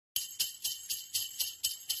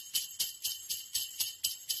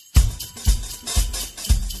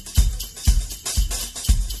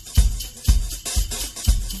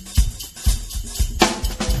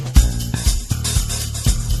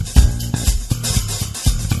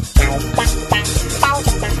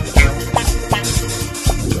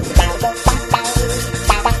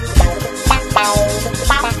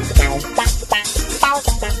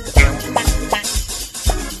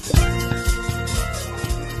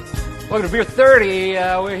Welcome to Beer 30.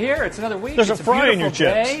 We're here. It's another week. There's it's a fry in your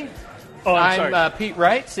chips. Day. Oh, I'm sorry. Pete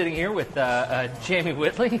Wright, sitting here with Jamie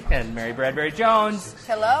Whitley and Mary Bradbury Jones.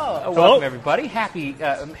 Hello. Welcome, everybody. Happy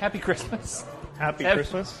Christmas. Happy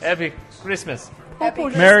Christmas. Happy Christmas. Happy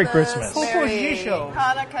Christmas. Merry Christmas. Merry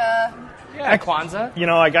Hanukkah. Yeah, Kwanzaa. You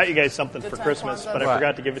know, I got you guys something Good for time, Christmas, Kwanzaa. but I What?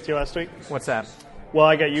 forgot to give it to you last week. What's that? Well,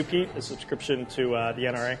 I got you, Pete, a subscription to the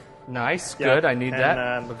NRA. Nice. Yeah. Good. I need And,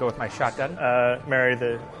 that. We'll go with my shotgun. Mary,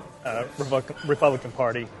 the Republican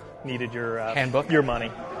Party needed your Handbook? your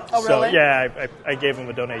money. Oh, So, really? yeah, I gave them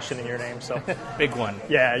a donation in your name. So, Big one.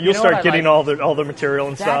 yeah, you'll You know what I start getting like? all the material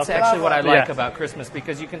and That's stuff. actually what I like Yeah. about Christmas,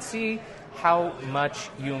 because you can see how much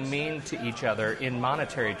you mean to each other in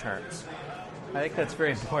monetary terms. I think that's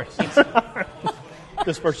very important.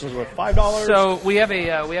 This person's worth $5. So we have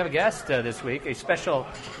a guest this week, a special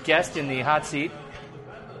guest in the hot seat.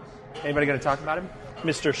 Anybody going to talk about him?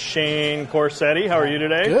 Mr. Shane Corsetti, how are you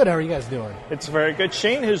today? Good. How are you guys doing? It's very good.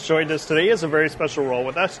 Shane has joined us today. He has a very special role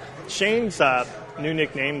with us. Shane's new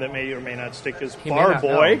nickname that may or may not stick is He may Bar not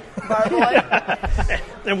Boy. Bar boy.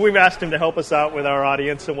 And we've asked him to help us out with our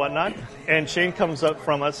audience and whatnot. And Shane comes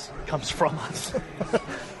from us.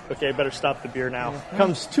 Okay, better stop the beer now.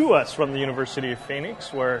 Comes to us from the University of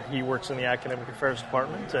Phoenix, where he works in the academic affairs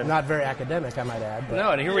department. And Not very academic, I might add. But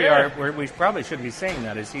No, and here we are. We probably shouldn't be saying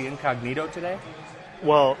that. Is he incognito today?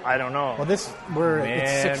 well, I don't know. Well, it's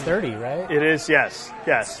Man. 6:30, right? It is, yes.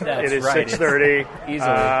 That's it is right. 6:30.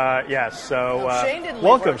 Easily. Yes, so Shane didn't leave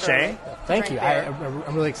welcome, work Shane. early. Thank Drink you. beer.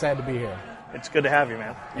 I'm really excited to be here. It's good to have you,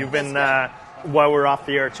 man. You've been, That's while we're off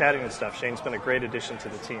the air chatting and stuff, Shane's been a great addition to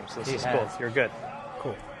the team, so this He is has. cool. You're good.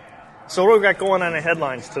 Cool. So what do we got going on in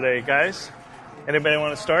headlines today, guys? Anybody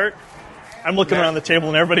want to start? I'm looking around the table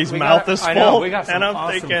and everybody's mouth is full. I know. We got some and I'm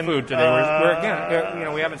awesome thinking, food today. We're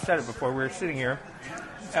again, we haven't said it before. We're sitting here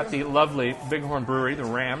at the lovely Bighorn Brewery, the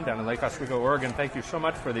Ram, down in Lake Oswego, Oregon. Thank you so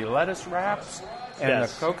much for the lettuce wraps and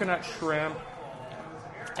Yes. the coconut shrimp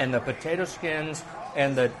and the potato skins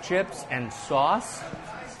and the chips and sauce.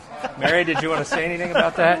 Mary, did you want to say anything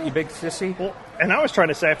about that, you big sissy? Well, and I was trying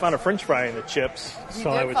to say I found a French fry in the chips, You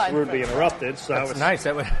so did I was find rudely French interrupted. So That's I was nice.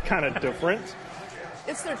 That would, kind of different.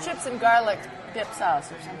 It's their chips and garlic dip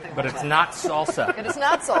sauce or something. but like it's that. not salsa. It is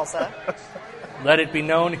not salsa. Let it be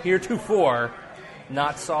known heretofore,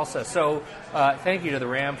 not salsa. So, thank you to the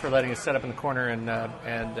Ram for letting us set up in the corner and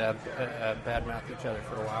badmouth each other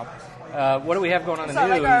for a while. What do we have going on in It's the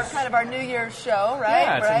not news? like our New Year's show, right?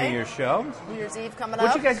 Yeah, it's right? a New Year's show. New Year's Eve coming What'd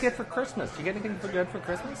up. you guys get for Christmas? Did you get anything good for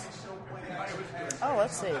Christmas? Oh,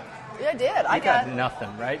 let's see. Yeah, I did. I You got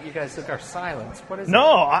nothing, right? You guys are silence. What is it?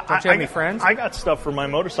 No, Don't you have any friends? I got stuff for my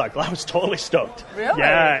motorcycle. I was totally stoked. Really?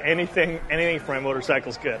 Yeah, anything for my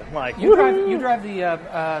motorcycle's good. I'm like, You woohoo. drive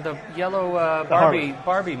the yellow Harley.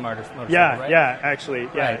 Barbie motorcycle, Yeah, right? yeah, actually,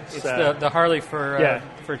 yeah. Right. It's the Harley for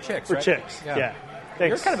chicks, for right? chicks. Yeah. Thanks.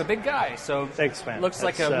 You're kind of a big guy, so Thanks, man. looks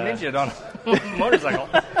like a That's, midget on a motorcycle.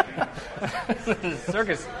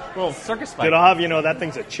 Little circus fight. Dude, I'll have you know that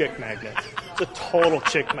thing's a chick magnet. It's a total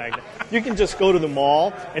chick magnet. You can just go to the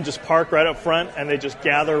mall and just park right up front, and they just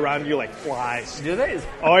gather around you like flies. Do they?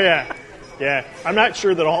 Oh yeah, yeah. I'm not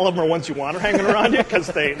sure that all of them are ones you want hanging around you because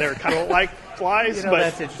they're kind of like flies. You know, but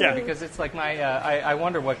that's interesting yeah. because it's like my. I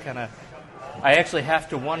wonder what kind of. I actually have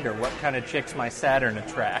to wonder what kind of chicks my Saturn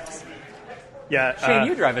attracts. Yeah, Shane,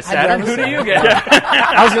 you drive a I Saturn. drive a Who do you Saturn. get?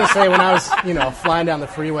 I was going to say when I was, flying down the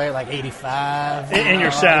freeway at like 85. In your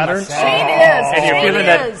Saturn? my Shane Saturn. is. And you're Shane feeling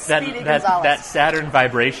is. that Speedy Gonzalez. that Saturn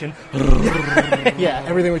vibration. Yeah,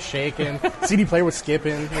 everything was shaking. CD player was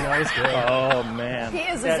skipping. It was good. Oh man. He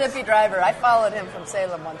is a zippy driver. I followed him from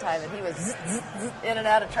Salem one time, and he was in and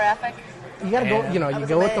out of traffic. You got to go. And You I was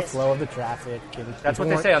go with the amazed. flow of the traffic. And That's what people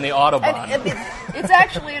they weren't- say on the Autobahn. And it's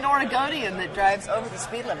actually an Oregonian that drives over the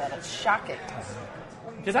speed limit. It's shocking.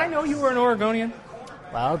 Did I know you were an Oregonian?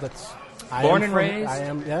 Wow, that's. I Born am and from- raised? I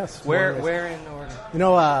am. Yes. Where born and raised. in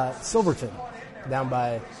Oregon? Silverton, down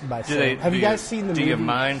by. Have Do you guys seen the Do movie? you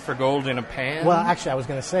mine for gold in a pan? Well, actually, I was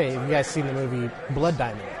going to say, have you guys seen the movie Blood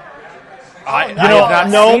Diamond? I no, have not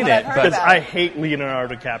no, seen it, I've heard but because about I it. hate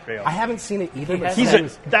Leonardo DiCaprio. I haven't seen it either, but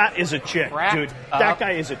hasn't. That is a chick, Cracked dude. up. That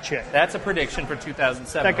guy is a chick. that's a prediction for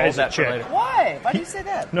 2007. That guy's Hold a for chick. later. Why? Why do you say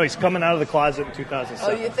that? No, he's coming out of the closet in Oh,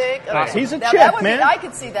 2007. you think? Awesome. He's a Now, chick, that would man. Be, I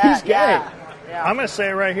could see that. He's gay. Yeah. I'm going to say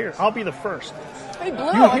it right here. I'll be the first. He blew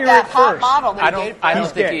You like hear that it hot first. model. That I he don't. gave I don't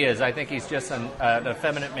He's think gay. he is. I think he's just an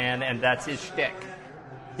effeminate man, and that's his shtick.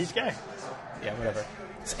 He's gay. Yeah, whatever.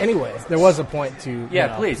 anyway, there was a point to.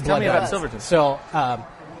 Yeah, please tell Blood me about Diamond. Silverton. So,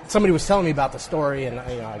 somebody was telling me about the story, and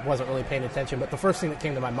I wasn't really paying attention. But the first thing that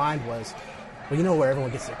came to my mind was, well, you know where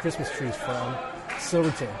everyone gets their Christmas trees from?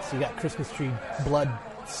 Silverton. So you got Christmas tree blood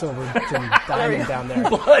silver and diamond down there.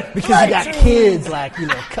 Because Blood you got trees. kids, like,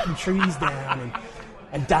 cutting trees down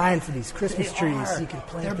and dying for these Christmas trees so you can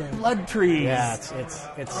plant them. Blood trees. Yeah,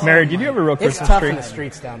 it's Mary, did you have a real it's Christmas tough tree? in the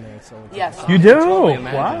streets down there. So Yes, You do? totally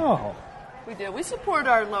imagine. Wow. we do. We support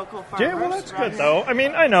our local farmers. Yeah, well, that's around good here. though. I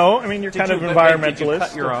mean, I know. I mean, you're kind of Did environmentalist. you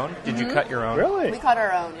cut your own? Did you cut your own? Really? We cut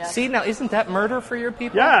our own, yes. See, now, isn't that murder for your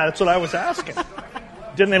people? Yeah, that's what I was asking.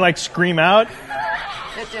 Didn't they like scream out,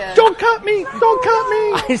 It did. "Don't cut me! Don't cut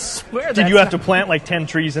me!" I swear Did you have to plant like 10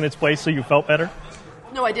 trees in its place so you felt better?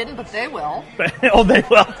 No, I didn't, but they will. Oh, they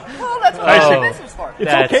will. Well, that's what I our see. business for.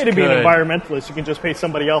 It's That's okay to be an good. environmentalist. You can just pay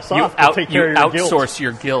somebody else You, off to take care of your guilt. outsource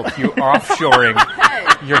your guilt. You offshoring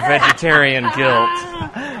Hey, your vegetarian guilt.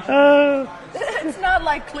 it's not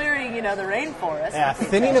like clearing, the rainforest. yeah,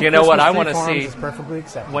 thinning of You know what Christmas I tree wanna farms see? is perfectly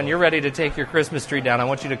acceptable. When you're ready to take your Christmas tree down, I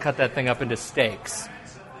want you to cut that thing up into steaks,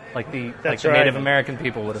 like the That's the right. Native American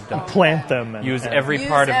people would have done. Plant them. And, Use and- every Use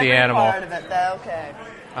part of the every animal. part of it, though. Okay.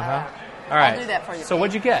 Uh-huh. All right. I'll do that for you, So Pete.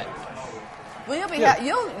 what'd you get? Well, you'll be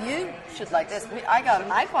you should like this. I got an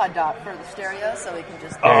iPod dock for the stereo, so we can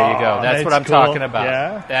just. There you go. That's that's what I'm cool. talking about.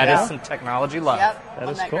 Yeah. That Yeah. is some technology love. Yep. That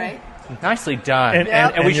Wasn't is that cool. great? Nicely done. And-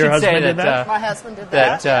 and we and your should say husband did that? My husband did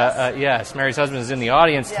that. yes, Mary's husband is in the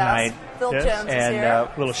audience Yes. tonight. Phil Yes. Jones is And here.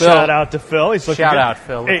 Little Phil, shout out to Phil. He's looking shout good. out,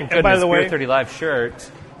 Phil. Hey, Looking good and by in his the way, Beer 30 Live shirt.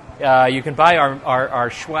 You can buy our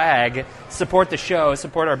swag, support the show,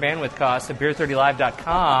 support our bandwidth costs at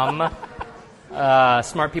beer30live.com.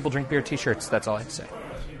 Smart people drink beer T-shirts. That's all I have to say.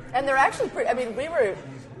 And they're actually pretty. I mean, we were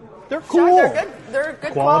they're shocked. cool. They're good. They're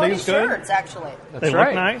good quality Quality's good. shirts, actually. That's They right.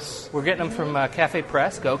 look nice. We're getting them from Cafe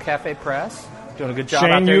Press. Go Cafe Press. Doing a good job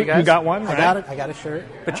Shane, out there, you guys. you got one, I right? got it. I got a shirt.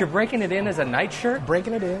 But you're breaking it in as a night shirt?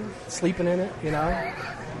 Breaking it in, sleeping in it,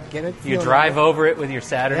 getting it. You feeling drive it. over it with your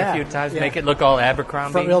Saturn a Yeah, few times, yeah. make it look all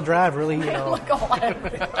Abercrombie. Front wheel drive, really, Look alive.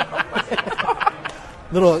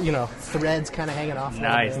 little, threads kind of hanging off. a little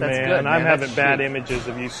Nice, bit. that's Man, good, I'm man. having That's bad chic. images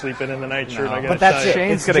of you sleeping in the nightshirt. No. I gotta But that's tell you. it.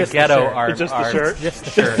 Shane's It's gonna just the ghetto shirt. our, It's just the our shirt? Just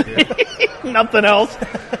the shirt. shirt. Nothing else.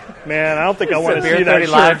 Man, I don't think I want to Beer see 30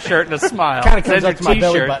 that Live shirt. shirt and a smile. Kind of comes Send up to your my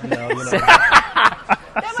belly T-shirt. button, though.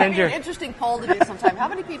 That might Send be your- an interesting poll to do sometime. How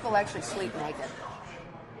many people actually sleep naked?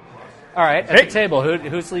 All right, at Hey. the table.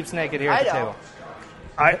 Who sleeps naked here at I the don't.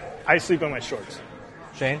 table? I sleep on my shorts.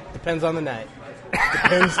 Shane? Depends on the night.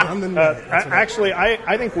 Depends on the night. That's what Actually,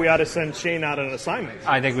 I think we ought to send Shane out on an assignment.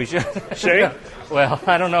 I think we should. Shane? Well,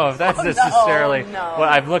 I don't know if that's Oh, no, necessarily. no. Well,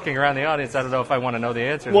 I'm looking around the audience. I don't know if I want to know the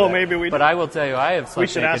answer. Well, to that. maybe we But do. I will tell you, I have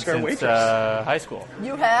slept should naked ask our since waitress. high school.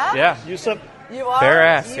 You have? Yeah. You slept. You are? Bare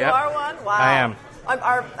ass, You yep. are one? Wow. I am.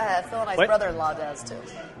 Our Phil and I's What? brother-in-law does, too.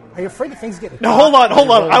 Are you afraid of things getting No, caught?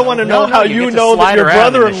 hold on. I want to know No, how you you get to know that slide your around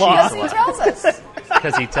in the brother-in-law. sheets. Because he tells us.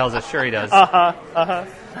 Because he tells us, sure he does.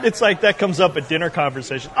 It's like that comes up at dinner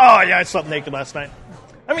conversation. Oh yeah, I slept naked last night.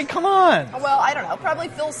 I mean, come on. Well, I don't know. Probably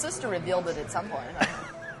Phil's sister revealed it at some point.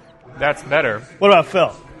 That's better. What about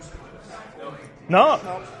Phil? No.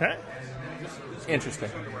 Okay. Interesting.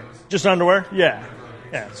 Just underwear? Yeah.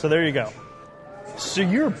 Yeah. So there you go. So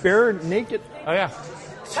you're bare naked. Oh, yeah.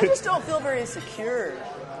 I just don't feel very secure.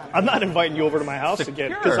 I'm not inviting you over to my house again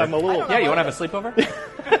because Secure. I'm a little. Yeah, you want to have a sleepover?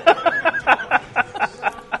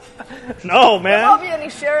 No, There won't man. be any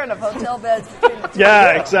sharing of hotel beds between the two.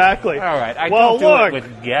 Yeah, exactly. All right. I Well, don't do look. it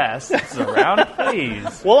with guests around,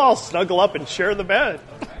 please. We'll all snuggle up and share the bed.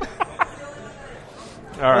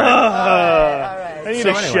 All right. All right. I need So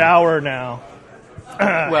a anyway. shower now.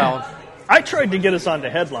 Well, I tried to get us onto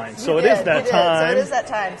headlines, so You it is did, that you did. time. So it is that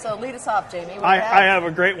time. So lead us off, Jamie. What do I you have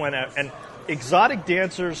a great one. And exotic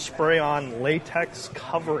dancers spray on latex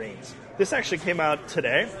coverings. This actually came out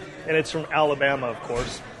today, and it's from Alabama, of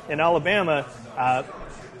course. In Alabama, I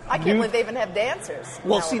can't nude- believe they even have dancers. in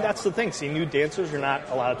well, see, Alabama. that's the thing. See, nude dancers are not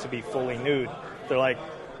allowed to be fully nude. They're like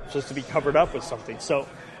supposed to be covered up with something. So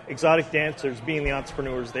exotic dancers, being the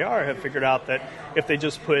entrepreneurs they are, have figured out that if they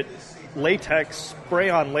just put latex, spray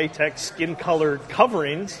on latex, skin-colored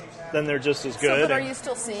coverings, then they're just as So, good. but are you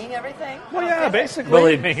still seeing everything? well, yeah, basically.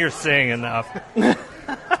 believe me, you're seeing enough.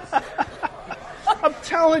 I'm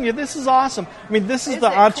telling you, this is awesome. I mean, this is Is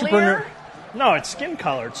the it entrepreneur. clear? No, it's skin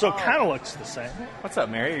colored, so it kind of looks the same. What's up,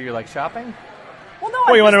 Mary? Are you like shopping? Well, no.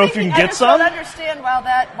 Well, you want wanna know if you can I get just some? don't understand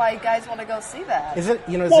why guys want to go see that. Is it,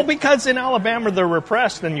 is Well, it, because in Alabama they're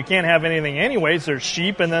repressed, and you can't have anything anyways. There's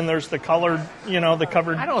sheep, and then there's the colored, the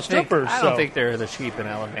covered I don't strippers. think there are the sheep in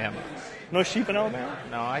Alabama. No sheep in Alabama.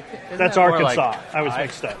 No, I think That's Arkansas. I was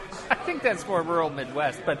mixed up. I think that's more rural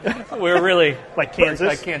Midwest, but we're really Like Kansas?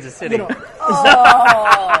 like Kansas City.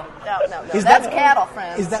 Oh, no. Is That's that- cattle,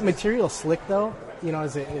 friends. is that material slick though?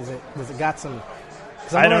 Does it got some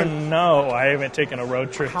I don't know. I haven't taken a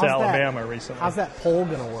road trip to Alabama recently. How's that pole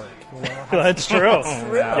going to work? You know? That's true.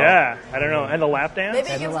 Yeah, I don't know. And the lap dance? Maybe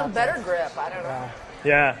it gives them better grip. I don't know.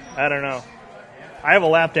 Yeah, I don't know. I have a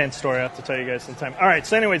lap dance story I have to tell you guys sometime. All right,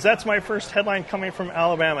 so anyways, that's my first headline coming from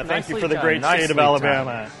Alabama. Thank you for the great state of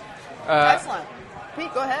Alabama. Excellent.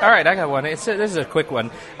 Pete, go ahead. All right, I got one. This is a quick one.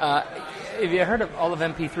 Have you heard of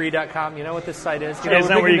allofmp3.com? You know what this site is? Is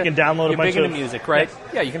that where you can download a bunch of... You're big into music, right?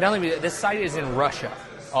 Yeah, you can download music. This site is in Russia,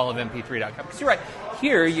 allofmp3.com. Because you're right.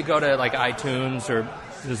 Here, you go to like iTunes or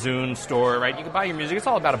the Zune store, right? You can buy your music. It's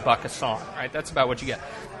all about $1 a song, right? That's about what you get.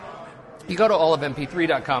 You go to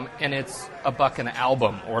allofmp3.com, and it's $1 an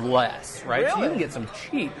album or less, right? Really? So you can get some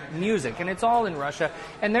cheap music, and it's all in Russia.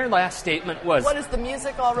 And their last statement was... What, is the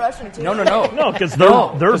music all Russian too? No. No, because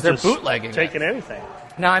they're just bootlegging taking anything.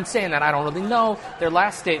 Now, I'm saying that I don't really know. Their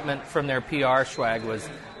last statement from their PR swag was,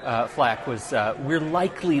 flack was, we're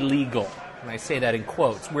likely legal. And I say that in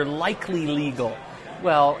quotes. We're likely legal.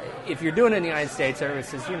 Well, if you're doing it in the United States, everyone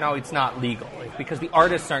says, it's not legal. It's because the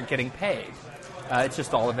artists aren't getting paid. It's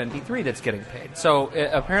just all of MP3 that's getting paid. So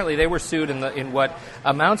apparently they were sued in what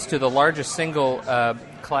amounts to the largest single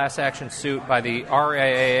class action suit by the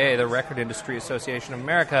RIAA, the Record Industry Association of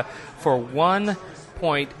America, for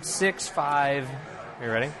 $1.65, are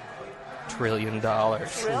you ready? $trillion.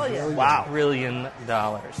 Trillion. Wow. $1 trillion.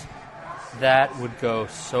 That would go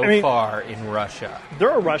far in Russia. They're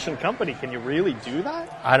a Russian company. Can you really do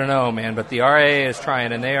that? I don't know, man, but the RIAA is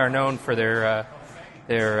trying, and they are known for their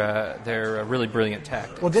really brilliant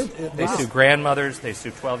tactics. Well, they sue grandmothers. They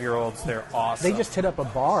sue 12-year-olds. They're awesome. They just hit up a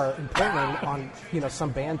bar in Portland on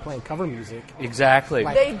some band playing cover music. Exactly.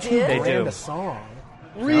 Like They did? They do. a song.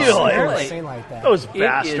 Really? Insane like that. Those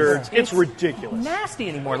bastards. It's ridiculous. Nasty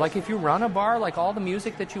anymore. Like if you run a bar, like all the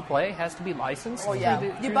music that you play has to be licensed. Oh yeah,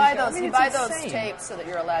 through you buy the- those. I mean, You it's buy those insane. tapes so that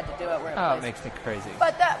you're allowed to do it where it Oh, plays. it makes me crazy.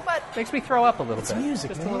 But Makes me throw up a little bit. music,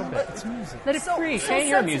 Just man. a little bit. It's music. Let it free. Shane,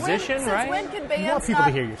 you're a musician, since right? when can bands You want people not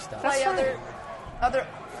to hear your stuff. play That's other?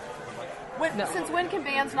 No. Since when can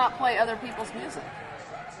bands not play other people's music?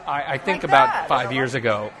 I think Like about that, 5 years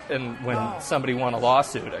ago, and when somebody won a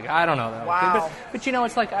lawsuit, I don't know that. Wow. But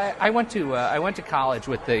it's like I went to college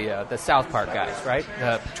with the South Park guys, right?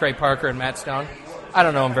 Trey Parker and Matt Stone. I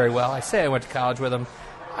don't know them very well. I say I went to college with them.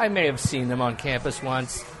 I may have seen them on campus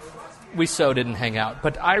once. We didn't hang out.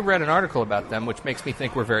 But I read an article about them, which makes me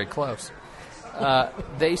think we're very close.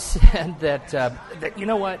 They said that you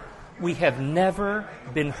know what? We have never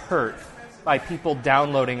been hurt by people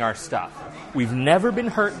downloading our stuff. We've never been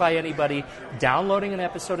hurt by anybody downloading an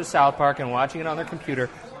episode of South Park and watching it on their computer.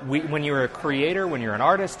 When you're a creator, when you're an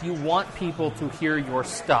artist, you want people to hear your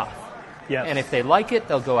stuff. Yes. And if they like it,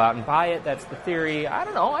 they'll go out and buy it. That's the theory. I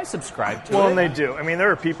don't know. I subscribe to it. Well, and they do. I mean,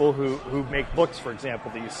 there are people who make books, for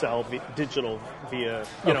example, that you sell digital via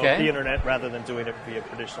the internet rather than doing it via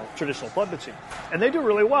traditional publishing. And they do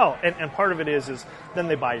really well. And part of it is then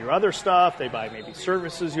they buy your other stuff. They buy maybe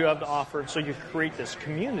services you have to offer. So you create this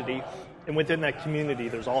community. And within that community,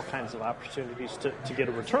 there's all kinds of opportunities to get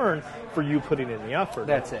a return for you putting in the effort.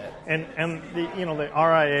 That's it. And the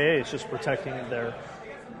RIAA is just protecting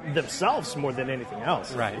themselves more than anything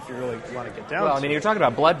else. Right. If you really want to get down Well, to I mean, it. you're talking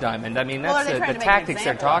about Blood Diamond. I mean, Well, that's are they trying the to make an tactics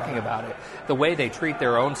they're example of talking about it. The way they treat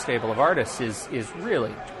their own stable of artists is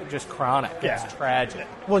really just chronic. Yeah. It's tragic.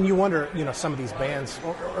 Well, and you wonder, some of these bands,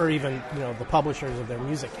 or even, the publishers of their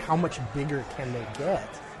music, how much bigger can they get?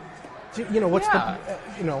 What's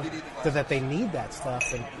that they need that stuff,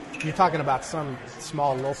 and you're talking about some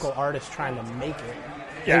small local artist trying to make it.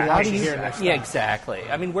 Yeah, They want you hearing their stuff. Yeah, exactly.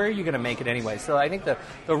 I mean, where are you going to make it anyway? So I think the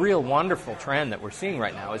real wonderful trend that we're seeing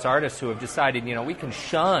right now is artists who have decided, we can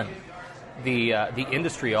shun the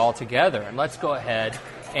industry altogether, and let's go ahead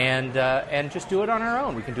and just do it on our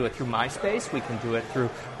own. We can do it through MySpace. We can do it through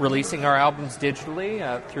releasing our albums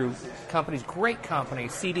digitally through companies, great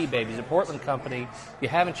companies, CD Baby's a Portland company. If you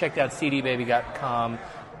haven't checked out cdbaby.com,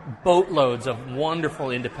 boatloads of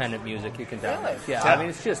wonderful independent music you can download. Really? Yeah, I mean,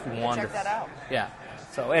 it's just wonderful. Check that out. Yeah.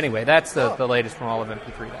 So anyway, that's the latest from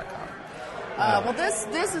allofmp3.com. Well,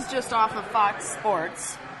 this is just off of Fox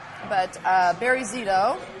Sports, but Barry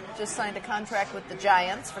Zito just signed a contract with the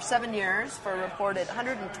Giants for 7 years for a reported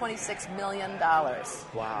 $126 million.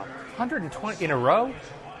 Wow. 120 in a row?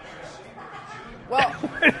 Well,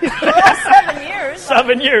 7 years.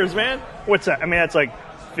 7 years, man. What's that? I mean, that's like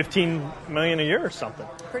 $15 million a year or something.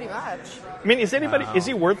 Pretty much. I mean, is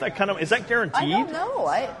he worth that kind of? Is that guaranteed? I don't know.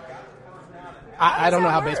 I don't know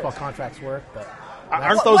how baseball contracts work, but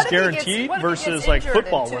Aren't What those if he gets- guaranteed what if he versus gets like injured in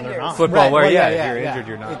football 2 where they're years? not? Football, Right, where well, if you're injured,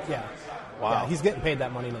 you're not. Yeah, he's getting paid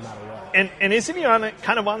that money no matter what. And isn't he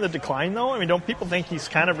kind of on the decline, though? I mean, don't people think he's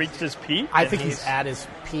kind of reached his peak? I think he's at his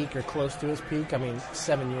peak or close to his peak. I mean,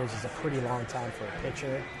 7 years is a pretty long time for a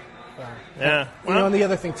pitcher. Yeah. You know, and the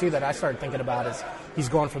other thing, too, that I started thinking about is he's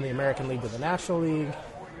going from the American League to the National League.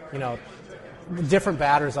 You know, different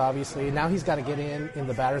batters, obviously. Now he's got to get in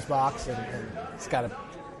the batter's box, and he's got to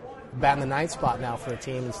bat in the ninth spot now for a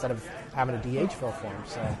team instead of having a DH fill for him.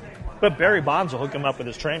 So. But Barry Bonds will hook him up with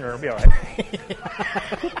his trainer. It'll be all right.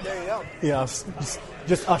 There you go. Yeah,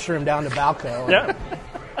 just usher him down to Balco. Yeah.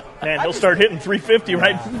 And he'll start hitting 350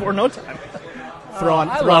 right before no time. Throwing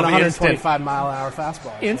I love 125-mile-an-hour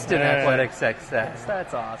fastball. Instant athletic success.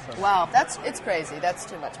 That's awesome. Wow, it's crazy. That's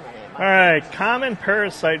too much money. All right. Common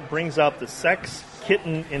parasite brings out the sex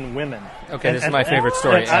kitten in women. Okay, this is my favorite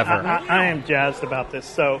story ever. I am jazzed about this.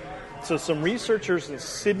 So some researchers at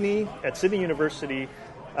Sydney University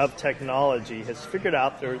of Technology has figured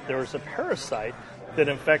out there is a parasite that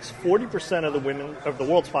infects 40% of the women of the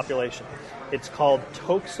world's population. It's called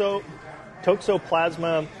Toxoplasma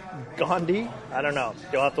gondii. I don't know.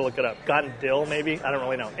 You'll have to look it up. Gondii, maybe? I don't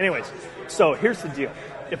really know. Anyways, so here's the deal.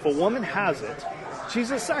 If a woman has it,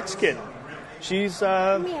 she's a sex kitten. She's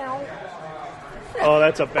Meow. Oh,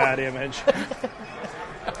 that's a bad image.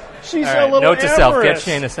 She's All right, a little note to self: get Everest.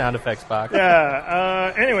 Shane a sound effects box.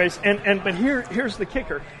 Yeah. Anyways, but here's the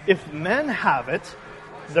kicker: if men have it,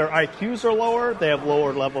 their IQs are lower, they have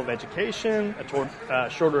lower level of education,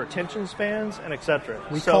 shorter attention spans, and etc.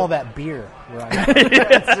 We call that beer, right?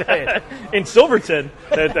 That's right. In Silverton,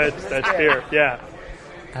 that's beer.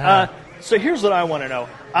 Yeah. So here's what I want to know.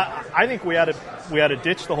 I think we ought to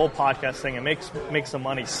ditch the whole podcast thing and make some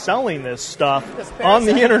money selling this stuff on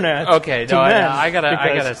the internet. Okay, to no, men I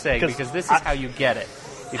gotta say because this is how you get it.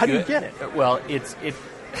 How do you get it? Well, it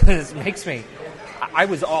makes me. I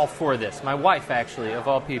was all for this. My wife, actually, of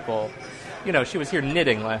all people, you know, she was here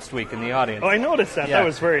knitting last week in the audience. Oh, I noticed that. Yeah. That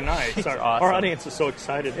was very nice. She's Our awesome. audience is so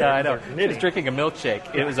excited. Yeah, I know. They're She was knitting. drinking a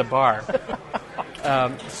milkshake. It was a bar.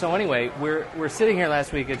 So anyway, we're sitting here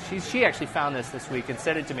last week, and she actually found this week and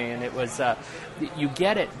sent it to me, and it was you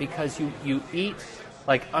get it because you eat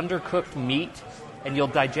like undercooked meat, and you'll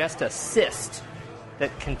digest a cyst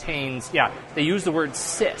that contains they use the word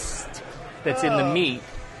cyst that's in the meat,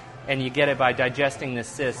 and you get it by digesting this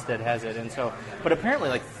cyst that has it, and so but apparently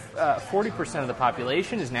like 40% of the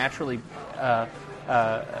population is naturally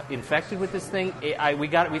infected with this thing.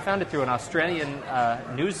 We found it through an Australian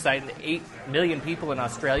news site. 8 million people in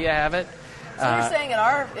Australia have it. So you're saying in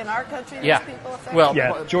our country there's people affected? Well,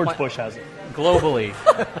 Yeah, George Bush has it. globally,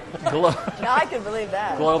 No, I can believe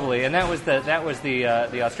that. globally, and that was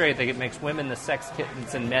the Australian thing. It makes women the sex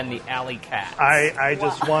kittens and men the alley cats. I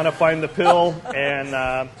just want to find the pill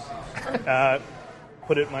and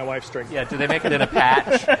put it in my wife's drink. Yeah, do they make it in a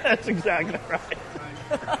patch? That's exactly right.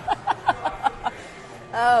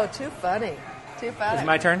 Oh, too funny. Too funny. Is it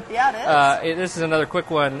my turn? Yeah, it is. This is another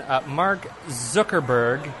quick one. Mark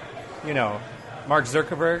Zuckerberg, you know, Mark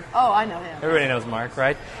Zuckerberg. Oh, I know him. Everybody knows Mark,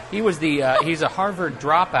 right? He was he's a Harvard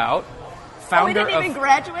dropout. Founder Oh, he didn't even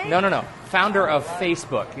graduate? No. Founder of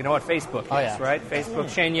Facebook. You know what Facebook is, yeah. right? Facebook.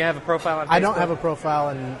 Shane, you have a profile on Facebook? I don't have a profile,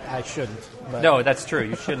 and I shouldn't. But No, that's true.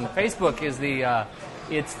 You shouldn't. Facebook is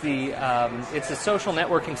it's a social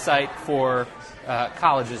networking site for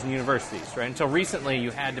colleges and universities, right? Until recently,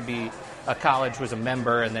 you had to be a college was a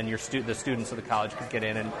member, and then the students of the college could get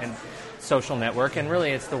in and social network. And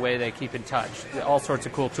really, it's the way they keep in touch. All sorts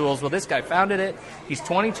of cool tools. Well, this guy founded it. He's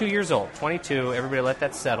 22 years old. 22. Everybody let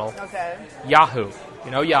that settle. Okay. Yahoo.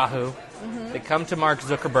 You know Yahoo. They come to Mark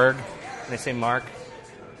Zuckerberg, and they say, Mark,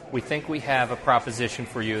 we think we have a proposition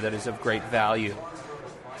for you that is of great value.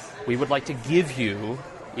 We would like to give you,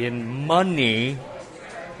 in money,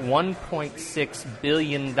 $1.6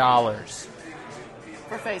 billion.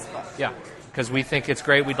 For Facebook. Yeah, because we think it's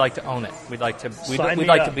great. We'd like to own it. We'd like to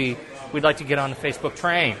get on the Facebook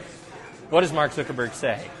train. What does Mark Zuckerberg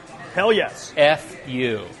say? Hell yes. F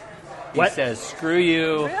you. He What? says, screw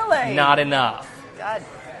you, Really? not enough. God,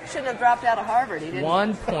 shouldn't have dropped out of Harvard. He didn't.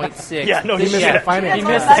 1.6. Yeah, no, he missed Yeah, that finance he He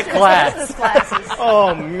missed has that class. business classes.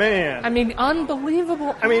 Oh, man. I mean,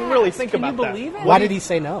 unbelievable. I mean, really ass. think Can about you that. believe it? why did he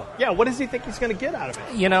say no? Yeah, what does he think he's going to get out of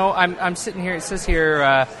it? You know, I'm sitting here. It says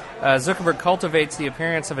here, Zuckerberg cultivates the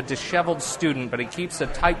appearance of a disheveled student, but he keeps a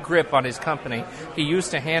tight grip on his company. He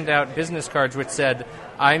used to hand out business cards which said,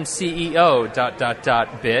 "I'm CEO ...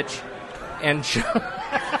 bitch," and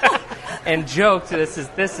and joked. This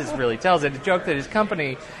is really tells it. A joke that his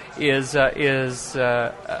company is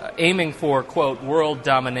aiming for, quote, world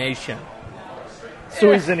domination.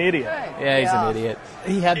 So he's an idiot. Yeah, he's an idiot.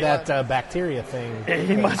 He had that bacteria thing.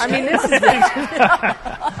 He must. I mean, this is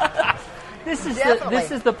This is Definitely.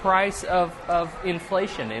 this is the price of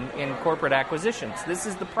inflation in corporate acquisitions. This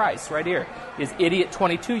is the price right here. Is idiot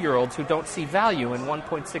 22-year-olds who don't see value in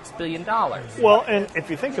 $1.6 billion. Well, and if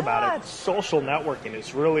you think about it, social networking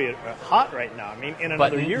is really hot right now. I mean, in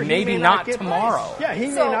But another year, maybe he may not get, tomorrow. Yeah, he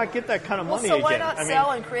So- may not get that kind of Well, money so why again. not I mean,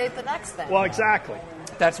 sell and create the next thing? well, exactly.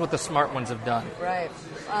 That's what the smart ones have done. Right.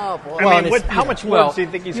 Oh, boy. I Well, mean, and what, it's- how much more Well, do you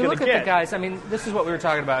think he's you going look to at get? the guys. I mean, this is what we were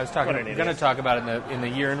talking about. I was What an going idiot. to talk about in the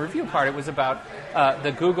year in review part. It was about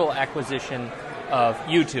the Google acquisition of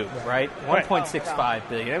YouTube, right? Right. 1.65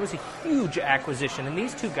 billion. It was a huge acquisition, and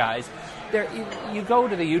these two guys. You go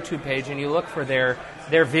to the YouTube page and you look for their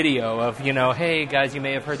video of, hey guys, you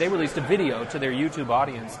may have heard they released a video to their YouTube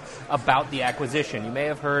audience about the acquisition. You may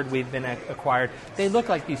have heard we've been acquired. They look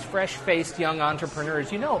like these fresh-faced young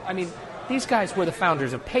entrepreneurs. I mean, these guys were the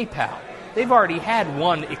founders of PayPal. They've already had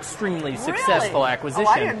one extremely successful Really? acquisition.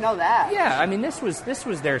 Oh, I didn't know that. Yeah, I mean, this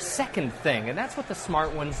was their second thing, and that's what the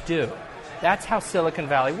smart ones do. That's how Silicon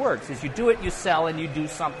Valley works: is you do it, you sell, and you do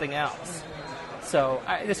something else. So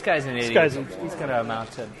this guy's an idiot. He's going to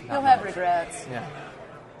amount to. He'll have regrets. Yeah.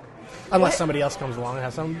 Unless somebody else comes along and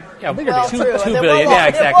has some Yeah, bigger Well, deal. true. $2 And then billion. we'll all- Yeah,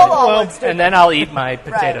 and then exactly. we'll all look stupid. And then I'll eat my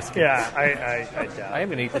potato Right. skins. Yeah, I doubt. I am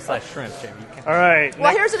going to eat this last shrimp, Jamie. You can't. All right.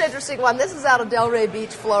 Well, here's an interesting one. This is out of Delray Beach,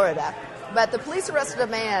 Florida. But the police arrested a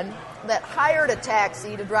man that hired a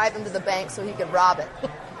taxi to drive him to the bank so he could rob it.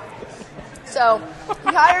 So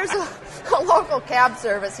he hires a local cab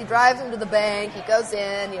service. He drives him to the bank. He goes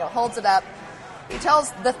in, holds it up. He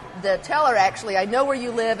tells the teller, actually, I know where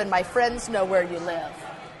you live and my friends know where you live.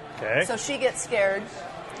 Okay. So she gets scared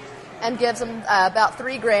and gives him about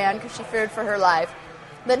 $3,000 because she feared for her life.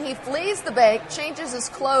 Then he flees the bank, changes his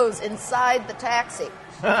clothes inside the taxi.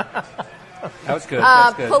 That was good.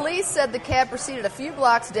 That's good. Police said the cab proceeded a few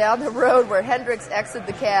blocks down the road where Hendricks exited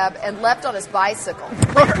the cab and left on his bicycle.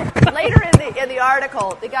 Later in the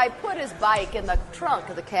article, the guy put his bike in the trunk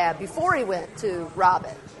of the cab before he went to rob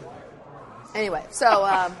it. Anyway,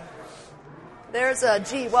 so there's a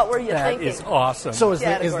what were you That thinking? is awesome. So is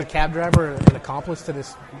Category. the cab driver an accomplice to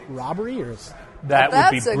this robbery, or is that would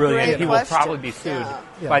That's be a brilliant. great He will question. probably be sued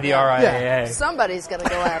Yeah. by the RIAA. Somebody's going to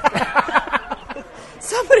go after.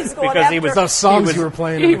 Somebody's going Because after. he was Those songs he was, you were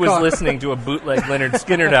playing in He the was car. listening to a bootleg Leonard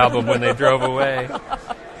Skinner album when they drove away.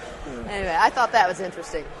 Anyway, I thought that was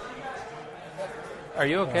interesting. Are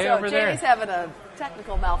you okay So over Jamie's there? having a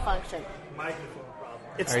technical malfunction.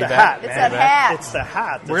 It's Are the you back? hat, It's man. that hat. It's the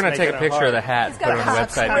hat. We're going to take a picture of the hat He's and put got it on the a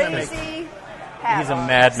website. crazy hat. He's a on, silly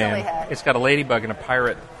madman. hat. It's got a ladybug and a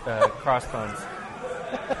pirate crossbones.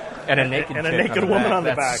 And a naked And a chick naked on the woman back. on the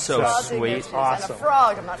That's back, so so- Frog sweet. issues. Awesome. And a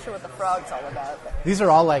frog. I'm not sure what the frog's all about. But these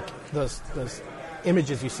are all like those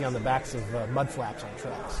images you see on the backs of mud flaps on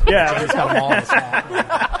trucks? Yeah. He's got them all in his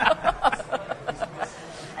hat.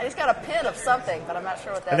 and he's got a pin of something, but I'm not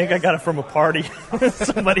sure what that I think is. I got it from a party.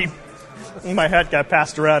 Somebody, my hat got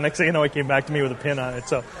passed around. Next thing you know, it came back to me with a pin on it.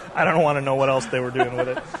 So I don't want to know what else they were doing with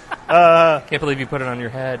it. Can't believe you put it on your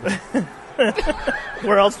head.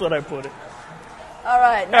 Where else would I put it? All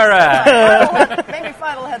right. All right. Maybe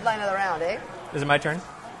final headline of the round, eh? Is it my turn?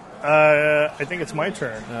 I think it's my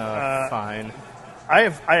turn. Fine. I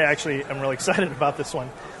actually am really excited about this one.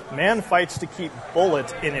 Man fights to keep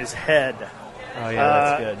bullet in his head. Oh, yeah,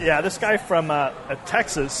 that's good. Yeah, this guy from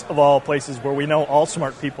Texas, of all places, where we know all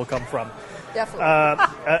smart people come from. Definitely.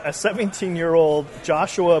 A 17-year-old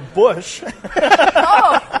Joshua Bush,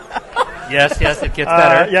 Yes, it gets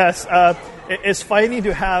better. is fighting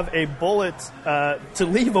to have a bullet, to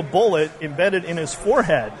leave a bullet embedded in his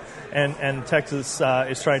forehead. And Texas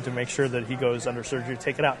is trying to make sure that he goes under surgery to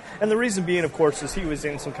take it out. And the reason being, of course, is he was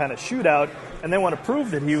in some kind of shootout, and they want to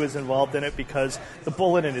prove that he was involved in it because the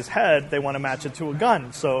bullet in his head, they want to match it to a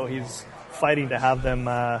gun. So he's fighting to have them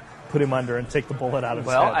put him under and take the bullet out of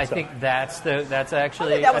his head. Well, I So- think that's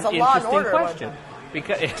actually I think that was an a Law and interesting Order, question. wasn't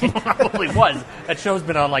Because it probably was. That show's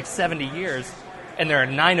been on like 70 years, and there are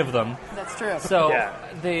 9 of them. That's true. So Yeah.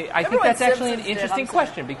 I think Everyone that's actually an Simpsons did, interesting I'm sorry.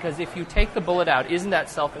 question, because if you take the bullet out, isn't that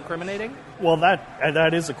self-incriminating? Well,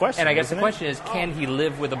 that is a question. And I guess the isn't it? question is, can he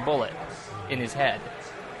live with a bullet in his head?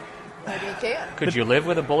 Maybe you can. Could you live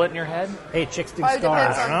with a bullet in your head? Hey, chicks dig Probably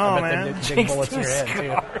scars. depends on- I don't know, bet man. they dig bullets in your head,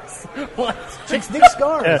 too. What? Chicks dig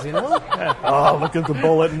scars, you know? Oh, look at the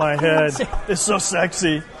bullet in my head. It's so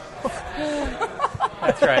sexy.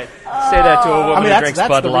 That's right. Say that to a woman who drinks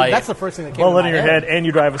Bud Light. That's the first thing that came Bullet to in my your head, and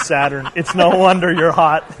you drive a Saturn. It's no wonder you're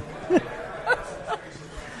hot.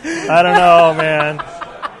 I don't know, man.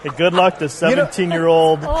 Hey, good luck to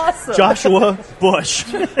 17-year-old Awesome. Joshua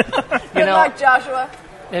Bush. You Good know, luck, Joshua.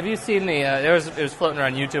 have you seen it was floating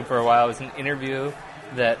around YouTube for a while. It was an interview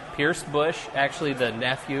that Pierce Bush, actually the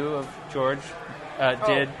nephew of George,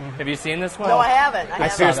 did. Have you seen this one? No, I haven't. I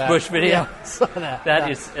haven't. Pierce Bush video. Yeah, saw that.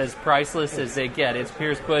 That is as priceless as they get. It's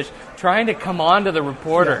Pierce Bush trying to come on to the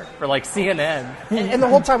reporter for like CNN. And the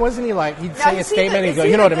whole time, wasn't he like, he'd Now, say a is he statement the- and he'd is go,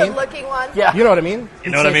 he you know what the I mean? good-looking one? Yeah. You know what I mean?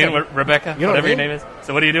 You know what I mean, Rebecca? You know what I Whatever your mean? name is.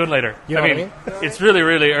 So what are you doing later? You know what I mean? It's really,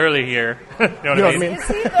 really early here. You know what I mean? Is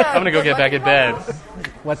he the I'm going to go get back in bed.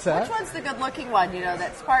 What's that? Which one's the good-looking one? You know,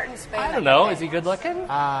 that Spartan Spain. I don't know. Is he good looking? You know,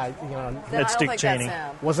 I That's don't Dick think Cheney.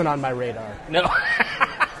 That's him. wasn't on my radar. No.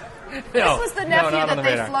 This was the nephew not on that the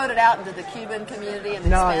they radar. floated out into the Cuban community and the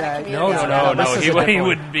No, Hispanic yeah, community. No. This is a He different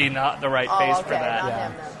would be not the right face Oh, for okay, that. not Yeah.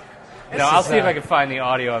 him then. No, I'll is, see if I can find the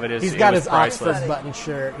audio of it. He's It got was his priceless. Oxford button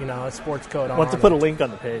shirt, you know, his sports coat on. We'll have to put a link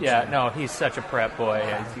on the page. Yeah, no, he's such a prep boy.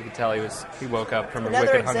 As you can tell, he woke up from a Another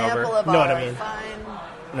wicked example hungover. of Know what our I mean. fine... You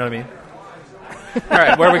know what I mean? All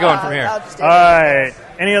right, where are we going from here? I'll just All right.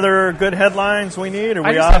 Any other good headlines we need? Are I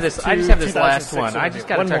we just off have this. I to just have this last 2006 one. I just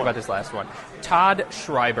got to One talk more. about this last one. Todd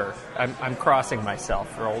Schreiber. I'm crossing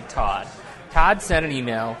myself for old Todd. Todd sent an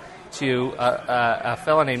email to a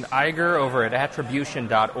fellow named Iger over at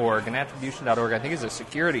attribution.org. And attribution.org, I think, is a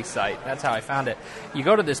security site. That's how I found it. You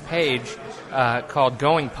go to this page called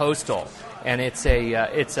Going Postal, and it's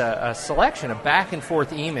a selection of back and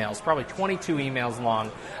forth emails, probably 22 emails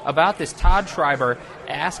long, about this Todd Schreiber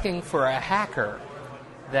asking for a hacker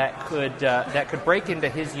that could break into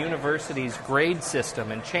his university's grade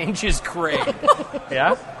system and change his grade.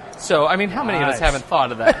 Yeah? So, I mean, how many of us Nice. haven't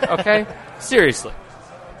thought of that, okay? Seriously.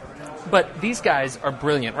 But these guys are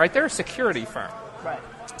brilliant, right? They're a security firm. Right.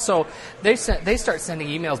 So they start sending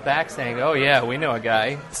emails back saying, "Oh yeah, we know a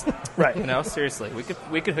guy." Right. You know, seriously,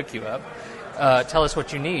 we could hook you up. Tell us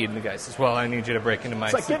what you need. And the guy says, "Well, I need you to break into my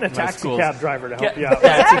It's like getting a my taxi school's-" cab driver to help you Yeah, out.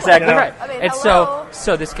 that's exactly You know? right. I mean, and hello?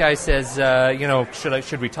 so this guy says,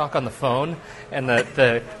 should we talk on the phone? And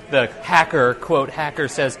the hacker, quote, hacker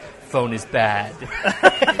says, "Phone is bad."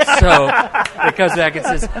 So it comes back and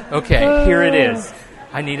says, "Okay, here it is.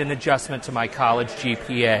 I need an adjustment to my college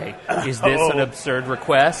GPA. Is this an absurd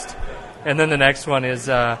request?" And then the next one is,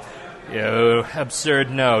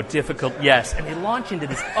 absurd, no. Difficult, yes. And they launch into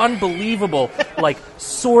this unbelievable, like,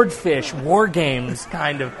 swordfish war games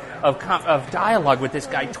kind of dialogue with this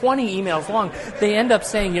guy, 20 emails long. They end up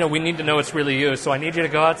saying, we need to know it's really you, so I need you to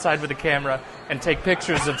go outside with a camera and take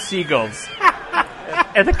pictures of seagulls.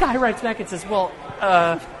 And the guy writes back and says, well,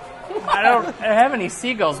 I don't have any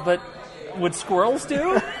seagulls, but would squirrels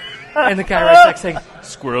do? And the guy writes back saying,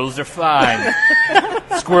 squirrels are fine.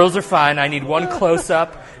 Squirrels are fine. I need one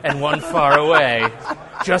close-up and one far away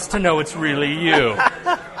just to know it's really you.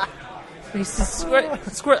 He says,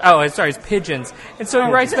 it's pigeons. And so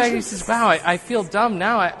he writes back and he says, wow, I feel dumb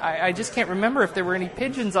now. I just can't remember if there were any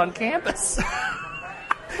pigeons on campus.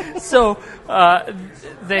 So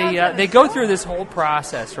they go through this whole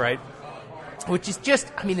process, right? Which is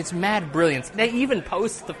just, it's mad brilliance. They even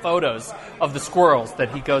post the photos of the squirrels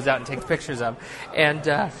that he goes out and takes pictures of. And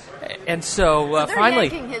so They're finally... finally...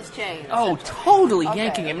 yanking his chain. Oh, totally Okay,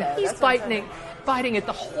 yanking him. okay, He's that's what I'm biting it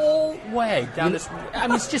the whole way down this.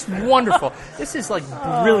 It's just wonderful. This is like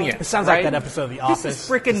brilliant. It sounds right? like that episode of The Office. This is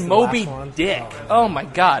freaking It's the Moby last one. Dick. Oh my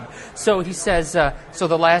God. So he says, so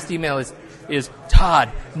the last email is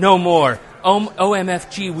Todd, no more.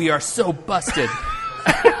 OMFG, we are so busted.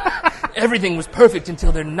 Everything was perfect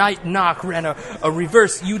until their night knock ran a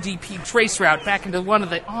reverse UDP trace route back into one of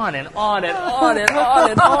the on and on and on and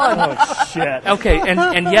on and on. Oh, shit. Okay,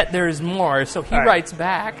 and yet there is more. So he All right. writes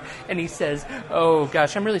back and he says, "Oh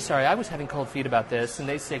gosh, I'm really sorry. I was having cold feet about this." And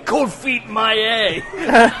they say, "Cold feet, my A."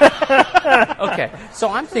 Okay, so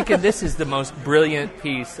I'm thinking this is the most brilliant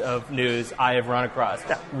piece of news I have run across.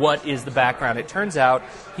 What is the background? It turns out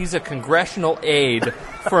he's a congressional aide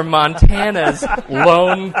for Montana's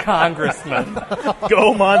lone congressman.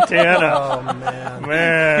 Go Montana. Oh, man.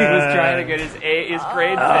 Man. He was trying to get his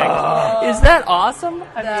grade fixed. Is that awesome?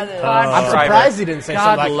 That is. I'm surprised he didn't say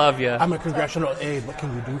God something like, love you. I'm a congressional aide. What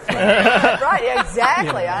can you do for me? Right, yeah,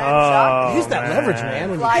 exactly. I'm shocked. Use that leverage, man,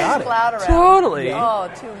 when you Flies got it. cloud around. Totally.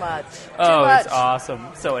 Oh, too much. Oh, too much. it's awesome.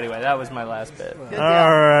 So anyway, that was my last bit. Good deal.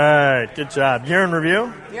 All right. Good job. Year in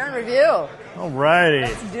review? You're in review. All righty.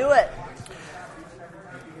 Let's do it.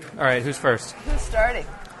 All right, who's first? Who's starting?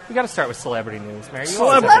 We got to start with celebrity news, Mary. You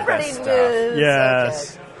always have the Celebrity best news.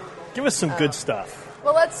 Yes. Okay. Give us some good stuff.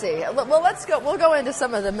 Well, let's see. Well, let's go. We'll go into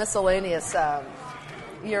some of the miscellaneous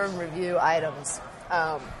year in review items.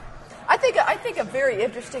 I think a very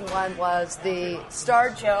interesting one was the Star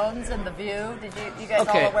Jones and the View. Did you guys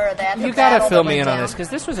all aware of that? The You got to battle fill that me went in on down? this because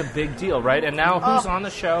this was a big deal, right? And now who's on the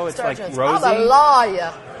show? It's Star like Jones. Rosie. Oh, the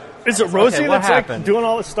lawyer. Is it Rosie Okay, what that's happened? like doing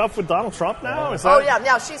all this stuff with Donald Trump now? Is Oh that... yeah,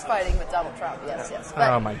 now she's fighting with Donald Trump. Yes.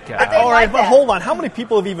 But, Oh, my God. But they All right, like but that. hold on. How many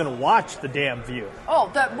people have even watched the damn View?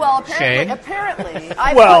 Oh, well, Shane? apparently,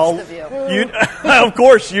 I Well, watched The View. you of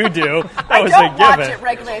course you do. That I was don't a watch given. it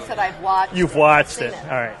regularly. I said I've watched. You've it. watched Seen it. All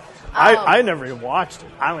right. I never even watched it.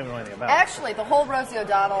 I don't even know anything about it. Actually, the whole Rosie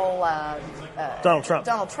O'Donnell Donald Trump.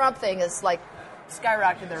 Donald Trump thing is like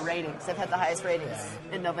skyrocketed their ratings. They've had the highest ratings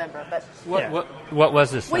in November. But What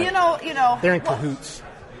was this well, thing? you know, They're in well, cahoots.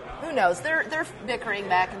 Who knows? They're bickering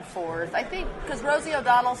back and forth. I think because Rosie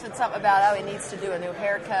O'Donnell said something about how he needs to do a new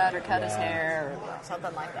haircut or cut his hair or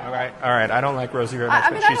something like that. All right. I don't like Rosie very much,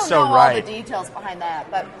 I mean, but I she's don't so know right. all the details behind that,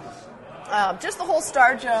 but just the whole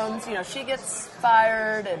Star Jones, she gets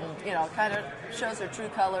fired and, kind of shows her true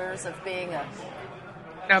colors of being a...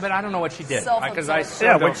 No, but I don't know what she did. Because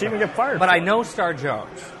Self-absorbed. what'd she even get fired But for? I know Star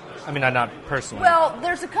Jones. I mean, I'm not personally. Well,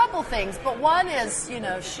 there's a couple things, but one is,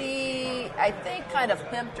 she, I think, kind of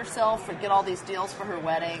pimped herself to get all these deals for her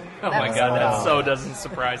wedding. oh That my was God, that so doesn't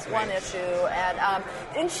surprise me. one issue.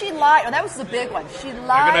 And she lied. Oh, that was the big one. She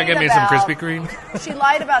lied Can I get me some Krispy Kreme? She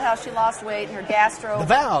lied about how she lost weight and her gastro... The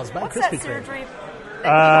vows by What's Krispy that Kreme. surgery?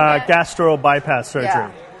 that people get? Gastro bypass surgery.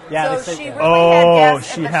 Yeah. Yeah, so they say she that. really Oh, had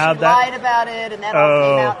gas, she but had she that? lied about it, and that all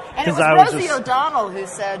Oh, came out. And it 'cause I was was Rosie just- O'Donnell who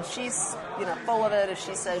said she's, full of it, as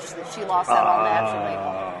she says that she lost that all naturally.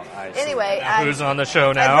 I see. Anyway, Who's on the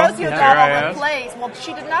show now? And Rosie Here I O'Donnell am. replaced. Well,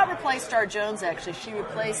 she did not replace Star Jones. Actually, she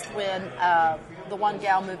replaced when the one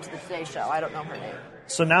gal moved to the Today Show. I don't know her name.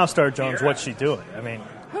 So now Star Jones, what's she doing? I mean,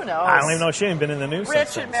 Who knows? I don't even know. She ain't been in the news Rich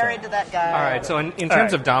since and then, so. married to that guy. All right, so in terms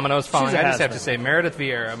right. of dominoes falling, She's a I just have to has-been. say Meredith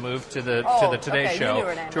Vieira moved to the Oh, Today okay, you Show knew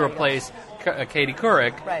her name. to There you go. replace Katie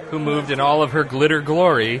Couric, Right. who moved in all of her glitter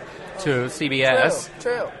glory to CBS.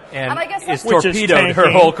 True. And I guess is that's Which is torpedoed her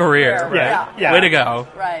tanking. whole career. Yeah. Right? Yeah. Way to go.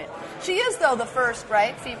 Right. She is, though, the first,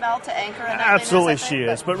 right, female to anchor in that Absolutely, news, I she think,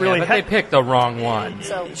 is. But really, Yeah, but they picked the wrong one.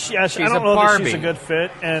 So I she's don't a know that she's Barbie. a good fit.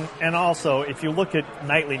 And also, if you look at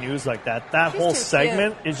nightly news like that She's whole too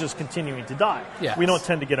segment is just continuing to die. Yes. We don't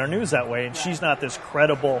tend to get our news that way, and she's not this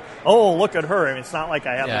credible, oh, look at her. I mean, it's not like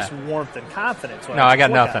I have Yeah. this warmth and confidence. when No, I got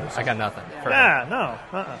look at nothing. her. I got nothing. for her. Yeah, no.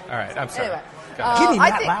 All right, I'm sorry. Anyway. Go ahead. Give me I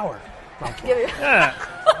Matt think- Lauer. give you Yeah.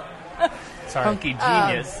 Sorry. Hunky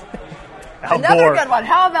genius. Al another Gore. good one.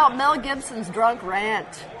 How about Mel Gibson's drunk rant?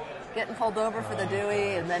 Getting pulled over for the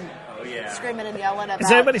Dewey and then screaming and yelling about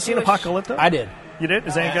Has anybody seen Jewish- Apocalypto? I did. You did?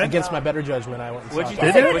 Is that good? Against my better judgment, I went and saw What'd you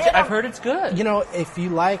that. Did think? it? I've heard it's good. You know, if you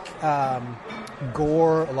like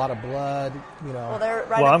gore, a lot of blood, Well, they're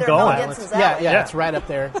right Well, up I'm there. going. Mel Violence. Gibson's yeah, alley. yeah, Yeah. it's right up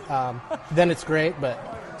there. Then it's great, but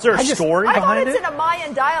Is there a I just- story I thought behind it's it? in a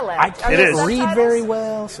Mayan dialect. I Are can't It there is. read subtitles? very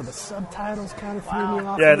well, so the subtitles kind of threw me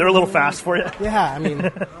off. Yeah, they're a little fast for you. Yeah, I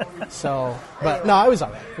mean, so, but no, I was all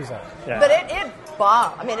right. It was all right. Yeah. But it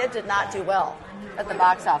bombed. I mean, it did not do well at the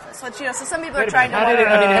box office. Which, so some people are trying to... How did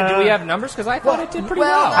it, do we have numbers? Because I thought it did pretty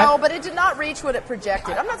well. Well, no, but it did not reach what it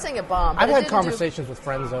projected. I'm not saying it bombed. But I've it had didn't do- conversations with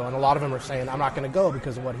friends though, and a lot of them are saying I'm not going to go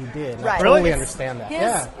because of what he did. And Right. I totally Really? understand that. His,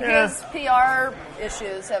 Yeah. his PR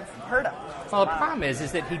issues have hurt him. Well, the problem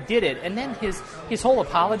is that he did it, and then his whole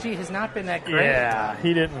apology has not been that great. Yeah,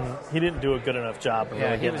 he didn't do a good enough job of Yeah,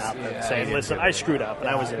 really he getting was- out there and yeah, saying, he didn't "Listen, do I it. screwed up, and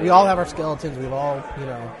I was." We all have our skeletons. We've all,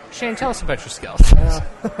 Shane, tell us about your skeletons.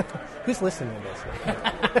 who's listening to this?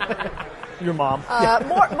 Your mom.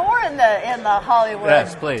 More in the Hollywood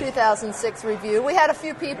Yes, please. 2006 review. We had a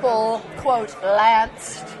few people, quote,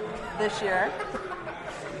 lanced this year.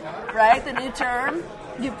 Right? The new term.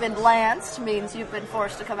 You've been lanced means you've been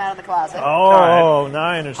forced to come out of the closet. Oh, now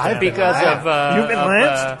I understand. Because of You've been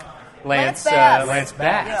lanced? Lance Bass. Lance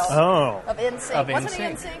Bass. You know, Oh, of NSYNC. Of Wasn't he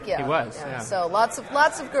NSYNC? NSYNC? Yeah. He was, yeah. So lots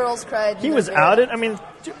of girls cried. he was outed. I mean,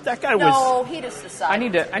 dude, that guy was. No, he just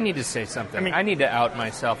decided. I need to say something. I, mean- need to out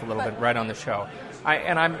myself a little bit right on the show.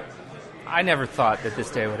 I never thought that this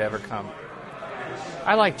day would ever come.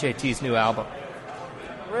 I like JT's new album.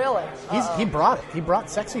 Really? He brought it. He brought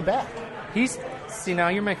sexy back. See, now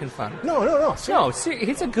you're making fun. No. No, see,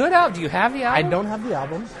 it's a good album. Do you have the I album? don't have the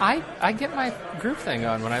album. I get my groove thing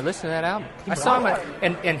on when I listen to that album. I saw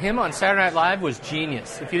him, and him on Saturday Night Live was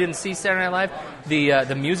genius. If you didn't see Saturday Night Live,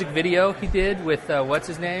 the music video he did with what's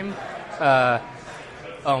his name?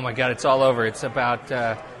 Oh my God, it's all over. It's about.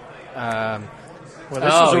 Well,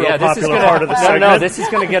 this is a real popular gonna, part of the no, segment. No, this is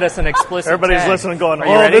going to get us an explicit. Everybody's tag. listening, going, Are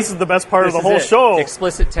you "Oh, ready? this is the best part of This the whole is it. show."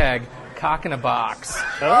 Explicit tag. Cock in a box.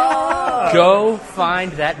 Oh. Go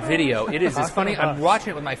find that video. It is. It's funny. I'm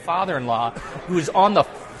watching it with my father-in-law, who is on the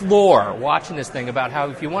floor watching this thing about how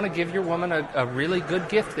if you want to give your woman a really good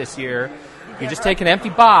gift this year, you just take an empty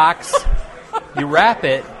box, you wrap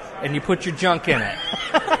it, and you put your junk in it.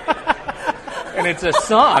 and it's a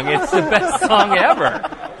song. It's the best song ever.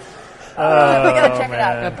 We gotta check it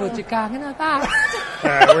man. out. Put your cock in a box. All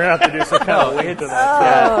right, we're gonna have to do some kind of link to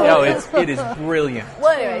that. It is brilliant.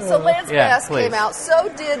 Well, anyway, so Lance Yeah, Bass please. came out. So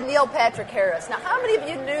did Neil Patrick Harris. Now, how many of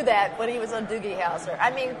you knew that when he was on Doogie Howser?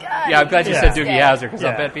 I mean, God. Yeah, I'm glad you Yeah. said Doogie Howser because I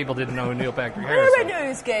Yeah. bet people didn't know who Neil Patrick Harris Everybody was. knew he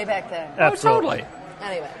was gay back then. Absolutely. Oh, totally.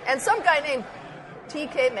 Anyway, and some guy named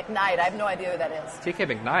T.K. McKnight. I have no idea who that is. TK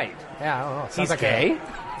McKnight. Yeah, I don't know. Sounds He's like gay?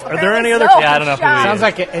 Are there any other? So, Yeah, I don't know who he is. Sounds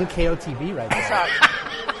like an NKOTB right there. Sorry.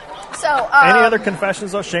 So, Any other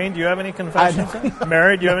confessions, though? Shane, do you have any confessions?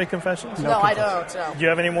 Mary, do you have any confessions? No, I don't. No. Do you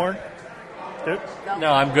have any more? Dude?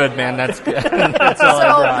 No, I'm good, man. That's good. That's all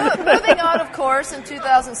I So, brought. moving on, of course, in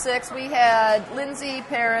 2006, we had Lindsay,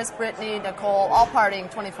 Paris, Brittany, Nicole, all partying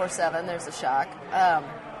 24/7. There's a shock.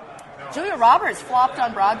 Julia Roberts flopped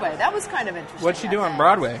on Broadway. That was kind of interesting. What'd she do I on think.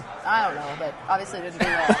 Broadway? I don't know, but obviously didn't do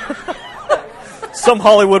well. Some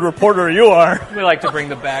Hollywood reporter you are. We like to bring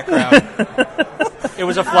the background. It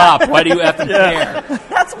was a flop. Why do you have to care?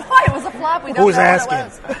 That's why it was a flop. We don't Who's know asking?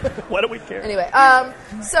 what it was. What do we care? Anyway,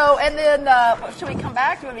 so, and then, should we come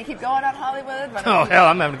back? Do you want me to keep going on Hollywood? Oh, hell,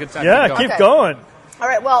 I'm having a good time. Yeah, going. keep Okay. going. All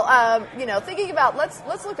right, well, thinking about, let's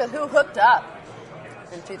look at who hooked up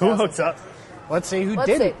in 2000. Who hooked up? Let's see who Let's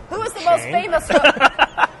did see. it. Who was the most Shane? famous hook?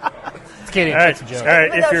 It's kidding. All right, It's a joke. all right.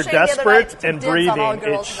 Even If though you're Shane the other desperate night and dibs on all breathing,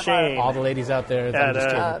 girls it's in the bar. Shane. All the ladies out there, Yeah, I'm just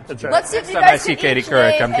kidding. that's right. Let's see if Next you time I guys see can Katie each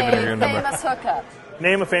Couric, name I'm giving her a your number. famous hookup.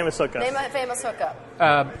 Name a famous hookup. Name a famous hookup.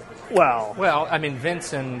 Well, Well, I mean,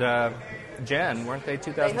 Vince and Jen, weren't they They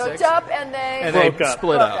 2006? hooked up and And they they Broke up.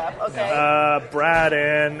 split broke up. up. Okay. Brad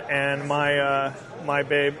and my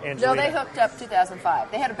babe No, Angelina. they hooked up 2005.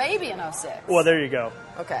 They had a baby in 06. Well, there you go.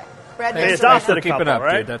 Okay. Brad They Vince adopted a Keep it couple, up,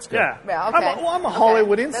 right? dude. That's good. Yeah. Yeah, okay. I'm a Okay.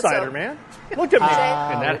 Hollywood That's insider, a- man. Look at me.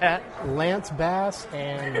 Shane? In that hat? Lance Bass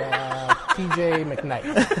and TJ McKnight.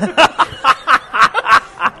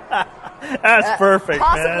 That's perfect,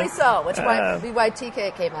 Possibly man. so, which might be why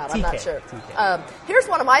TK came out. I'm not TK. sure. Here's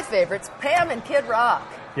one of my favorites, Pam and Kid Rock.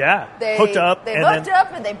 Yeah. They hooked up They and hooked then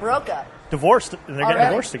up and they broke up. divorced. And they're getting Already.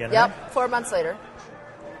 divorced again, Yep, right? 4 months later.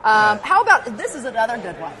 How about, this is another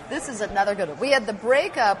good one. This is another good one. We had the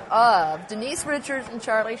breakup of Denise Richards and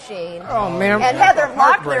Charlie Sheen. Oh, man. And Heather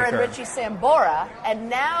Locklear and Heartbreaker. Richie Sambora. And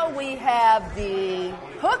now we have the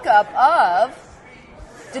hookup of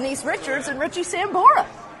Denise Richards and Richie Sambora.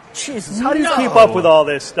 Jesus, how do you keep up with all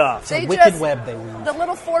this stuff? They wicked just, web they weave. the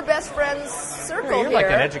little four best friends circle You're here. like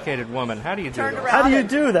an educated woman. How do you do Turned this? around. How do you and-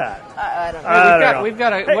 do that? I don't know. I don't know. We've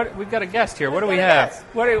got Hey. a guest here. What do we We've got a have? guest.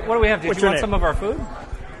 What do we have? Did What's you your want name? some of our food?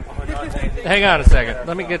 Hang on a second.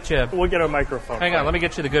 Let me get you. We'll get a microphone. Hang on. Let me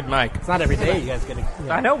get you the good mic. It's not every day you guys get a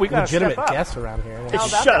I know, we gotta legitimate step up. guests around here. How about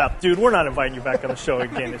Shut that? up, dude. We're not inviting you back on the show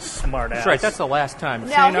again, you smart ass. That's right. That's the last time.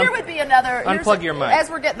 Now, Shane, here would be another. here's Unplug your mic. As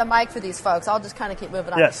we're getting the mic for these folks, I'll just kind of keep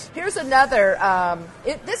moving on. Yes. Here's another.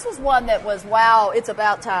 This was one that was, wow, it's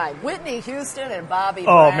about time. Whitney Houston and Bobby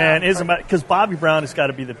Oh Brown. man, isn't because Bobby Brown has got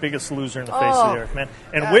to be the biggest loser in the face of Oh. the earth, man.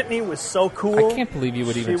 And Whitney was so cool. I can't believe you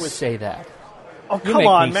would She even was- say that. Oh You come make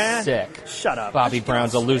on, me man! sick. Shut up. Bobby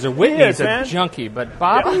Brown's a loser. He Whitney's is, a man. junkie, but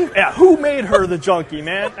Bobby, Yeah, who made her the junkie,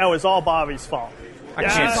 man? That was all Bobby's fault. I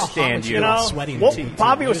can't stand You you. know, Sweaty well, tea, too.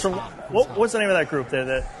 Bobby was It from. was What's the name of that group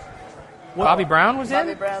there? Bobby Brown was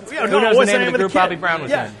Bobby in? Brown's Yeah, great. Who knows the what's name of the group kid? Bobby Brown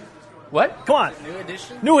was Yeah. in? What? Come on.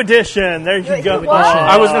 New Edition. There you go. What?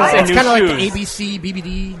 I was going to say It's new kind of like shoes. the ABC,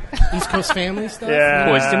 BBD, East Coast Family stuff. Yeah.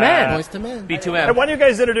 Boys to Men. Boys to Men. Hey, B2M. why don't you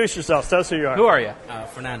guys introduce yourselves? Tell us who you are. Who are you?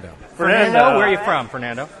 Fernando. Fernando. Where are you from,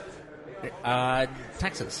 Fernando?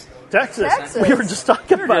 Texas. Texas. Texas. We were just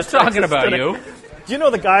talking about Just talking Texas about today. you. Do you know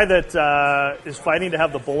the guy that is fighting to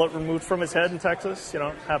have the bullet removed from his head in Texas? You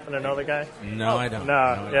don't happen to know the guy? No, I don't. No,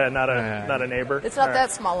 I yeah, don't. not a neighbor. It's not All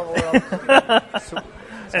that small of a world.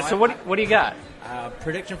 And so what do you got?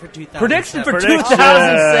 Prediction for 2007. Prediction for Prediction.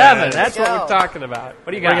 2007. That's There you what we're go. talking about.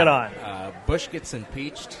 What do you got? Bring it on. Bush gets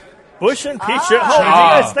impeached. Bush and Peach. Ah. Oh,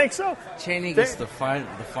 you guys think so? Cheney gets the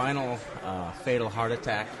final fatal heart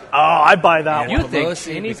attack. Oh, I buy that And You one. think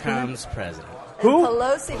Pelosi Cheney's becomes president. Who?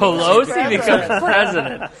 Pelosi becomes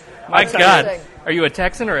president. My That's God. interesting. Are you a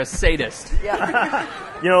Texan or a sadist? Yeah,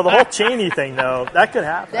 You know, the whole Cheney thing, though, that could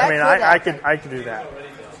happen. That I mean, could I could do that.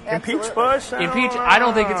 absolutely. Impeach Bush? Impeach? I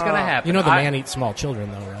don't think it's going to happen. You know the I- man eats small children,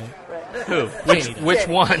 though, right? Right. Who? Cheney does. Which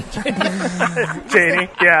one? Cheney,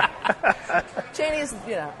 yeah. Cheney's,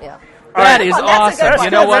 yeah. That is Come on, that's a good awesome. one.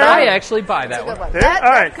 You know what? That's I good. actually buy That's that a good one. one. Yeah, That,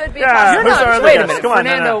 all right. could be Yeah, possible. You're who's our not. other Wait a guest? minute, Come on,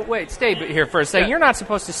 Fernando. no. Wait, stay here for a second. Yeah. You're not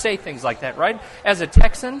supposed to say things like that, right? As a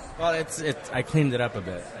Texan. Well, it's I cleaned it up a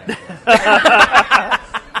bit.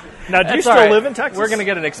 Now, do you That's still all right. live in Texas? We're going to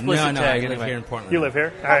get an explicit No, tag I live anyway. here in Portland. You live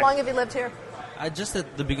here? All How right. long have you lived here? Just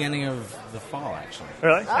at the beginning of the fall, actually.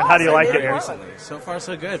 Really? And how do you so like you're it here? Recently. So far,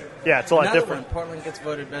 so good. Yeah, it's a lot Another different. one, Portland gets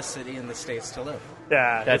voted best city in the States to live.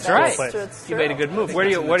 Yeah, That's it's a cool right. place. It's You true. made a good move. think What do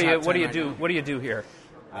that's you in what the do you top what do you 10 do? right now. What do you do here?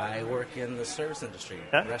 I work in the service industry,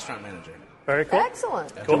 Yeah. restaurant manager. Very cool.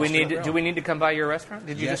 Excellent. Do we need to come by your restaurant?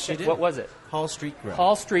 Did you Yes, just you say, did. what was it? Hall Street Grill.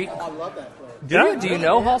 Hall Street. Yeah. Do you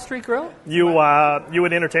know Hall Street Grill? You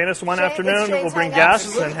would entertain us one Shane- afternoon. it's Shane's We'll bring hangout.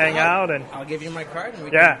 guests and hang out, and I'll give you my card. And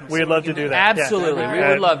we yeah, can we'd love to do that. Yeah. Absolutely, we And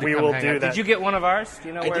would love to we come will hang do out. that. Did you get one of ours? Do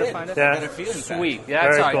you know I where did. to find us? Yeah. I got a few, in fact. Sweet. Yeah,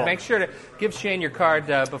 Very that's all right. cool. Make sure to give Shane your card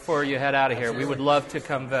before you head out of here. We would love to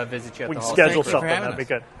come visit you at We the can Hall. schedule Thank you for something. having That'd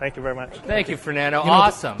be us. good. Thank you very much. Thank you, Fernando. You know,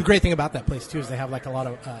 Awesome. The great thing about that place too is they have like a lot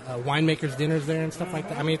of winemakers dinners there and stuff like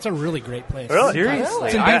that. I mean, it's a really great place. Really? Seriously,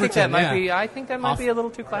 It's in I think that Beaverton, might yeah. be. I think that might be a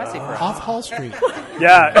little too classy for us. Off Hall Street.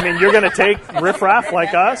 Yeah, I mean, you're going to take riffraff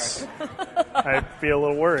like us. I'd be a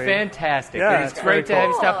little worried. Fantastic. Yeah, It's it's great to very have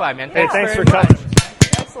you cool. stop by, man. Hey, thanks very for much. coming.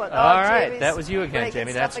 Excellent. All Oh, right, Jamie's that was you again, breaking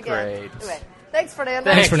Jamie. stuff That's again. great. Anyway, thanks,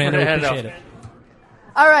 Fernando. Thanks, Fernando. We Fernando. appreciate it.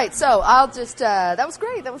 All right, so I'll just, that was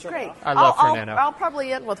great. That was great. I love I'll, Fernando. I'll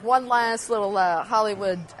probably end with one last little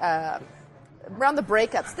Hollywood, around the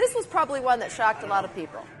breakups. This was probably one that shocked a lot of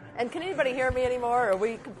people. And can anybody hear me anymore? Or are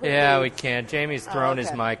we completely... Yeah, we can. Jamie's thrown his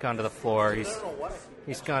okay. mic onto the floor.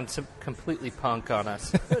 He's gone completely punk on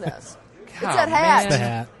us. Who knows? It's God, that hat. man. The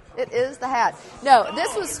hat. It is the hat. No,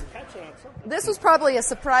 this was probably a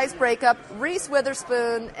surprise breakup. Reese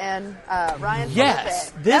Witherspoon and Ryan Yes,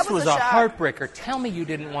 Phillippe. this That was a shock. heartbreaker. Tell me you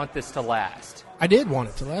didn't want this to last. I did want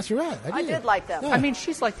it to last. You're right. I did like them. Yeah. I mean,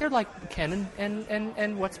 they're like Ken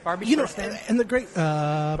and what's Barbie's you know, first name? and the great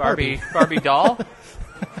Barbie doll.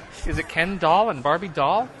 Is it Ken doll and Barbie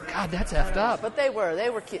doll? God, that's effed up. But they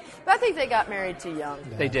were cute. But I think they got married too young.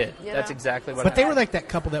 They did. You That's know? exactly what. But they were happened. like that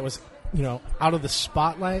couple that was, out of the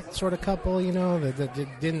spotlight sort of couple.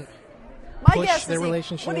 That didn't. My push guess their is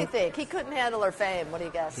relationship. what do you think? He couldn't handle her fame. What do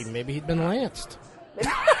you guess? Maybe he'd been lanced.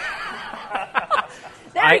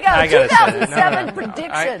 There you go. I gotta say, 2007 no.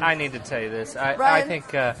 prediction. I need to tell you this. I Brian?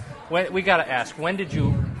 think when we got to ask, when did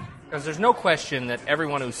you? Because there's no question that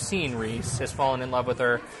everyone who's seen Reese has fallen in love with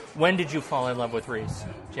her. When did you fall in love with Reese,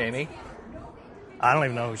 Jamie? I don't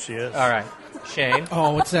even know who she is. All right, Shane.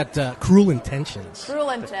 Oh, what's that? Cruel Intentions. Cruel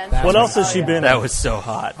Intentions. That- What else has she been in? That was so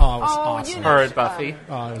hot. Oh, it was Oh, awesome. you know. Her and Buffy.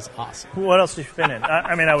 Oh, it was awesome. What else has she been in?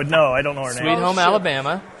 I mean, I would know. I don't know her Sweet name. Home shit.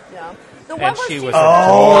 Alabama. Yeah. The one And where she was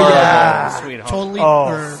Oh, adorable yeah. in Sweet Home. Totally. Oh.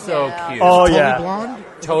 or So Yeah. cute. Oh, totally yeah. blonde.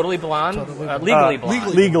 Totally blonde. Totally Legally blonde.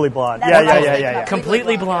 Legally Blonde. That's Yeah, what I was thinking yeah. about.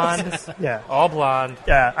 Completely blonde. Yeah. All blonde.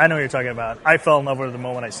 Yeah, I know what you're talking about. I fell in love with her the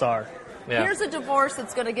moment I saw her. Yeah. Here's a divorce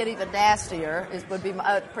that's going to get even nastier. Would be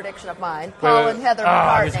my prediction of mine. Wait, Paul wait. and Heather Oh, McCartney.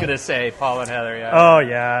 I was going to say Paul and Heather. Yeah. Oh,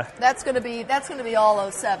 yeah. That's going to be all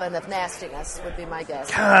 07 of nastiness. Would be my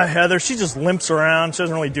guess. God, Heather, she just limps around. She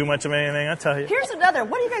doesn't really do much of anything, I tell you. Here's another.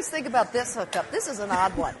 What do you guys think about this hookup? This is an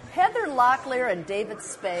odd one. Heather Locklear and David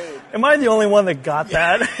Spade. Am I the only one that got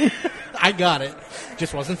that? I got it.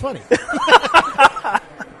 Just wasn't funny.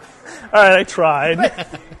 All right, I tried.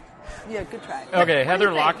 Yeah, good try. Okay, What Heather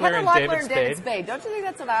do you think? Locklear Heather and Locklear David and David Spade. Spade. Don't you think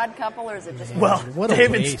that's an odd couple, or is it just Well, What a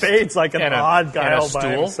David waste. Spade's like an And a- odd guy and a all by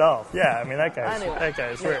stool? himself. Yeah, I mean, that Anyway.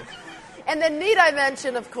 guy's Yeah. weird. And then need I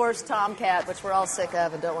mention, of course, Tomcat, which we're all sick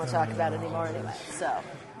of and don't want to talk about anymore anyway. So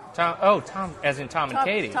Tom, as in Tom and Tom-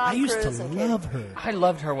 Katie. Tom I used Cruise to and Katie. love her. I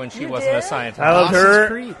loved her when she You wasn't did? a Scientologist. I love Dawson's her.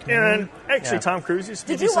 Creek, And actually, Yeah. Tom Cruise used to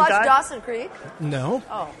be a Did you decent watch guy. Dawson Creek? No.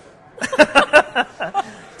 Oh.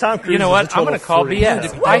 Tom Cruise You know is what? a I'm total going to call freak.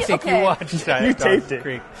 BS. What? I think Okay. you watched You taped it.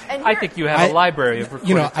 Creek. And I here- think you have a library of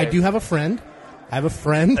recorded I tapes. do have a friend. I have a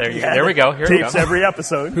friend There, there we go. Here we Tapes go. every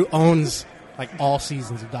episode. who owns like all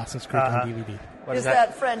seasons of Dawson's Creek Uh-huh. on DVD. What Is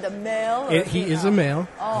that friend a male? Or He is a male.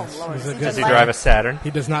 Oh, Lord. he's a Is good Does he been drive a like- Saturn? He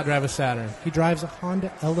does not drive a Saturn. He drives a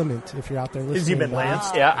Honda Element. If you're out there listening, Has he been guys.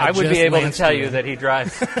 lanced? Yeah, I would be just able to lanced tell you. you that he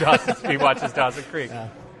drives Dawson. He watches Dawson Creek.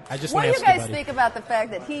 I just What do you lanced guys buddy. think about the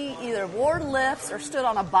fact that he either wore lifts or stood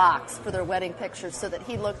on a box for their wedding pictures so that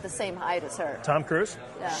he looked the same height as her? Tom Cruise?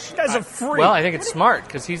 Yeah. This guy's a freak. Well, I think it's smart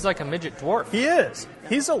because he's like a midget dwarf, He is.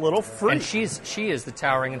 He's a little freak. and she is the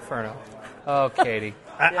towering inferno. Oh, Katie.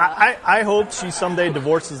 I hope she someday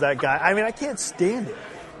divorces that guy. I mean, I can't stand it.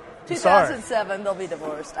 I'm sorry. 2007, they'll be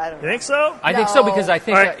divorced. I don't You know. think so? I think so No. because I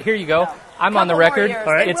think All right. here you go. No. I'm on the Couple more record. years.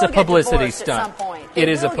 All right. They It's will a get publicity divorced at stunt. some point. It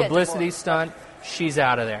They is a will get publicity divorced. stunt. She's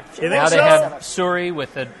out of there. You think Now they so? have Suri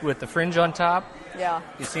with the fringe on top. Yeah.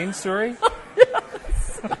 You seen Suri?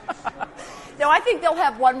 No, I think they'll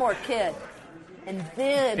have one more kid. And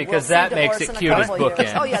then Because we'll that see makes divorce it in a cute as couple years.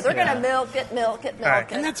 bookends. Oh yeah, they're Yeah. gonna get milk. All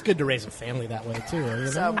right. And that's good to raise a family that way too. You know?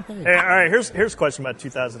 So- Hey. Hey, all right, here's a question about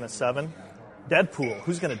 2007. Deadpool.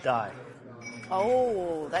 Who's going to die?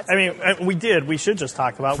 Oh, that's. I mean, we did. We should just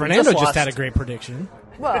talk about. Fernando we just lost- had a great prediction.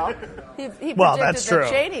 well, he predicted Well, that's that true.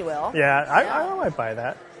 Cheney will. Yeah, I might buy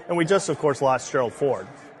that. And we just, of course, lost Gerald Ford.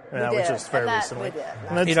 That was did, just very and that recently. we did. And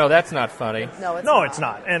that's- You know, that's not funny. No, it's no, not. it's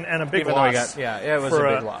not. And a big Even though he loss. got, it was for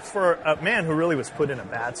a big loss. For a man who really was put in a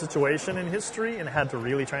bad situation in history and had to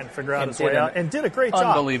really try and figure out And his did way an out, and did a great job.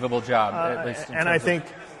 Unbelievable job, at least. in And I terms of- think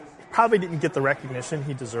probably didn't get the recognition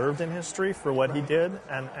he deserved in history for what he did.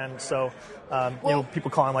 And so,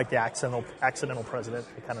 people call him like the accidental president,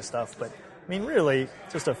 that kind of stuff. But, I mean, really,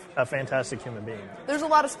 just a fantastic human being. There's a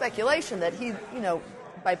lot of speculation that he,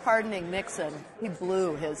 by pardoning Nixon, he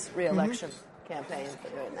blew his reelection campaign for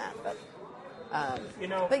doing that. But,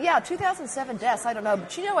 but yeah, 2007 deaths, I don't know.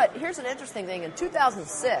 But you know what? Here's an interesting thing. In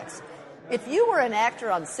 2006, if you were an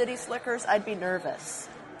actor on City Slickers, I'd be nervous.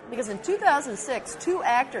 Because in 2006, 2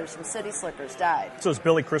 actors from City Slickers died. So is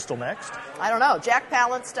Billy Crystal next? I don't know. Jack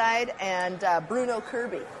Palance died and Bruno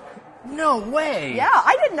Kirby. No way. Yeah,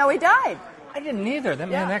 I didn't know he died. I didn't either.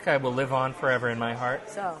 That guy will live on forever in my heart.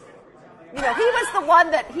 So, he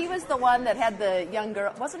was the one that had the young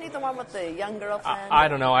girl. Wasn't he the one with the young girlfriend? I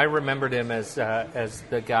don't know. I remembered him as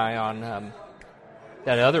the guy on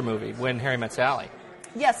that other movie, When Harry Met Sally.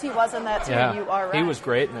 Yes, he was in that too. Yeah. You are right. He was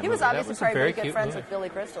great in that He was movie. That obviously was a probably very good cute friends movie. with Billy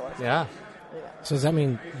Crystal. Or something. Yeah. So does that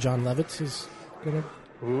mean John Lovitz is going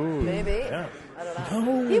to... Maybe. Yeah. I don't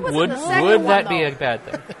know. He was Would in the second would one, that be though. a bad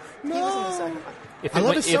thing? He was in the second one. If I love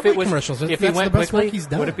went- his if Subway it was, commercials. If That's he the went best work quickly, he's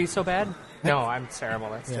done. would it be so bad? No, I'm terrible.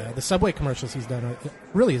 That's Yeah, the Subway commercials he's done are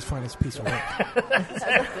really his finest piece of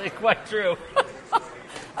work. quite true.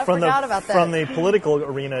 I forgot about that. From the political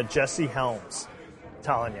arena, Jesse Helms,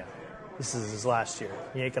 telling you, this is his last year.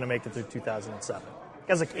 He ain't going to make it through 2007. The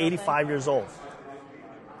guy's like 85 years old.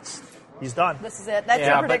 He's done. This is it. That's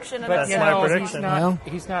your prediction. But That's my prediction.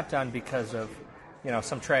 He's not done because of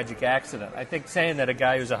some tragic accident. I think saying that a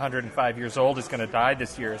guy who's 105 years old is going to die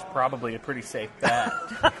this year is probably a pretty safe bet.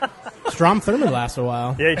 Strom Thurmond lasts a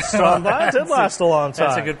while. Yeah, Strom Thurmond did last a long time.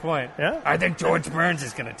 That's a good point. Yeah. I think George Burns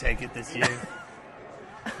is going to take it this year.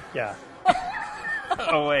 Yeah.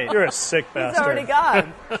 Oh wait, You're a sick He's bastard. already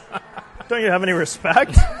gone. Don't you have any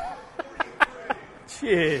respect?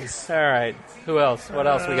 Jeez. all right. Who else? What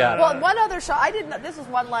else we got? Well, one other show. I didn't know. This is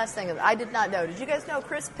one last thing I did not know. Did you guys know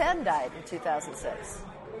Chris Penn died in 2006?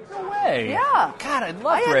 No way. Yeah. God, I I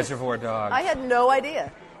loved had- Reservoir Dogs. I had no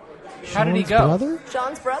idea. How did he Sean's go? Brother?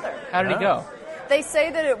 Sean's brother. How did he go? They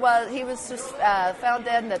say that he was just found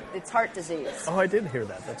dead and that it's heart disease. Oh, I did hear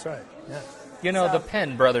that. That's right. Yeah. You know, So- the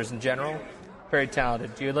Penn brothers in general, very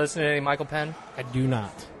talented. Do you listen to any Michael Penn? I do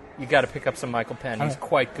not. You got to pick up some Michael Penn. He's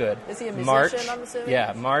quite good. Is he a musician, March, I'm assuming?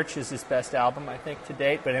 Yeah, March is his best album, I think, to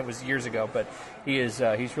date, but it was years ago. But he's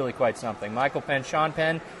really quite something. Michael Penn, Sean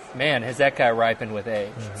Penn, man, has that guy ripened with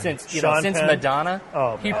age. Since Sean since Penn? Madonna,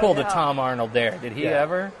 Oh, he man. pulled a Yeah. Tom Arnold there. Did he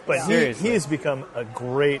ever? But Seriously. he has become a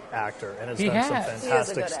great actor and has He done some has. He is a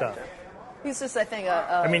fantastic good stuff. actor. He's just, I think,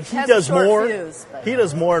 I mean, he has does a short more. fuse, but- He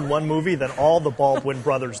does more in one movie than all the Baldwin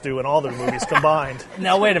brothers do in all their movies combined.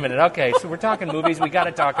 Now, wait a minute. Okay, so we're talking movies. We got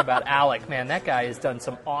to talk about Alec. Man, that guy has done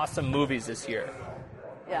some awesome movies this year.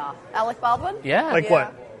 Yeah. Alec Baldwin? Yeah. Like Yeah.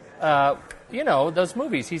 what? Those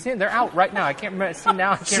movies he's in. They're out right now. I can't remember. See,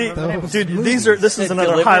 now I can't See, remember. the name. dude, this is The another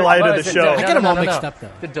Delivered- highlight what of is the it? show. I get 'em all mixed up, though.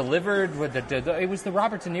 The Delivered with it was the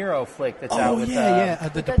Robert De Niro flick that's out Oh, with yeah.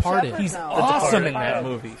 The Good Departed. Shepherd? He's No. awesome in Departed. that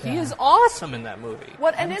movie. He is awesome in that movie.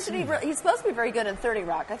 What? And isn't he? He's supposed to be very good in 30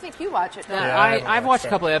 Rock. I think you watch it. don't you? Yeah, I haven't I've watched watched a that.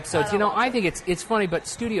 couple of episodes. I don't watch I think it's funny, but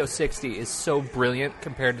Studio 60 is so brilliant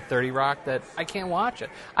compared to 30 Rock that I can't watch it.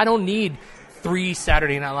 I don't need 3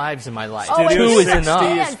 Saturday Night Lives in my life. Oh, Studio 2 is 60 enough. is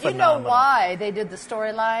And you know phenomenal. why they did the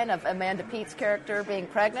storyline of Amanda Pete's character being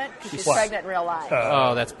pregnant? Because she's What? pregnant in real life.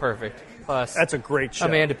 Oh, that's perfect. Plus, That's a great show.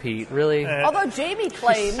 Amanda Pete, really? Although Jamie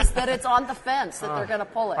claims that it's on the fence that they're going to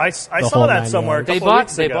pull it. I The saw whole that nine somewhere. yards. A They couple bought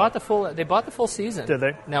weeks they ago. bought the full season. Did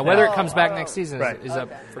they? Now whether it Oh, comes back oh. next season Right. is up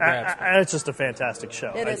Okay. for grabs. And it's just a fantastic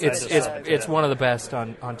show. It is. It's one of the best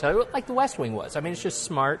on television, like The West Wing was. I mean, it's just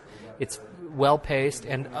smart. It's well paced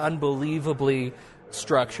and unbelievably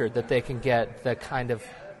structured that they can get the kind of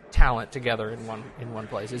talent together in one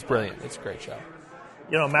place. It's brilliant. It's a great show.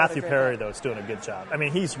 Matthew great Perry one. though is doing a good job. I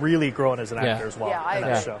mean, he's really grown as an Yeah. actor as well Yeah, I in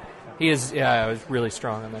agree. that show. He is. Yeah, I was really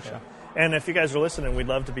strong on that show. And if you guys are listeing, we'd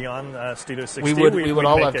love to be on Studio 60. We would We'd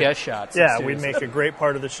all make love it- guest shots. Yeah, Seriously. we'd make a great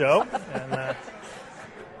part of the show. And,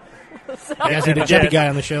 You guys are the Jebby guy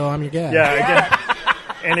on the show. I'm your guy. yeah, again,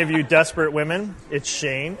 any of you desperate women, it's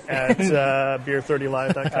Shane at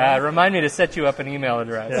beer30live.com. Remind me to set you up an email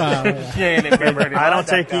address. Yeah. Shane at Beer30live.com. I don't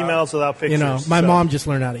take emails without pictures. You know, my so- mom just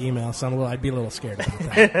learned how to email, so I'd be a little scared about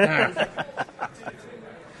that.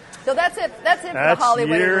 So that's it in for That's the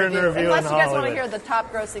Hollywood year in review. review Unless in you guys want to Hollywood. hear the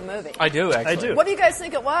top grossing movie. I do, actually. I do. What do you guys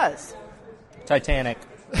think it was? Titanic.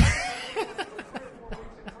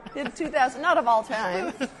 In 2000, not of all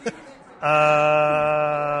time.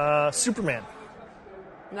 Superman.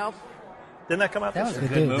 Nope. Didn't that come out That this was a year?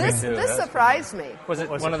 good did. movie, This too. this surprised me. Was it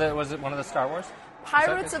Was one it? of the? Was it one of the Star Wars?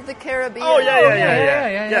 Pirates of the Caribbean. Oh,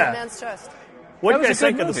 yeah. yeah. Man's Trust. What That do you was guys a good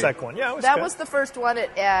think of the movie. second one? Yeah, it was That good. was the first one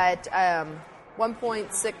at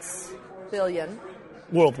 1.6 billion.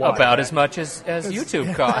 Worldwide. About as much as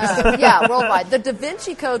YouTube cost. Yeah, worldwide. The Da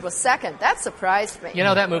Vinci Code was second. That surprised me. You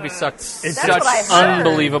know, that movie sucked That's such what I heard.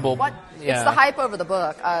 unbelievable. What? Yeah. It's the hype over the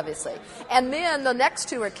book, obviously. And then the next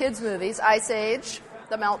two are kids' movies: Ice Age,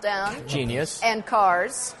 The Meltdown, Genius. and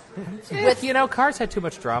Cars. With, you know, Cars had too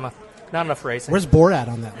much drama. Not enough racing. Where's Borat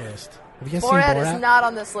on that list? Have you guys Borat seen Borat? is not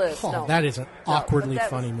on this list. Oh, no. that is an awkwardly but that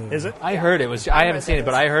funny was- movie. Is it? I heard it was. I haven't seen it,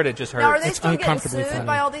 but I heard it just hurt. Now, are they It's still getting uncomfortably sued funny.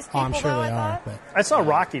 by all these people? Oh, I'm sure though, they I are. thought? But I saw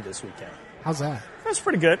Rocky this weekend. how's that? That's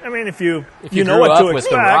pretty good. I mean, if you you know grew what to up with The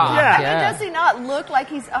expect, Rock, yeah. I mean, Yeah. does he not look like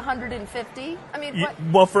he's 150? I mean, what?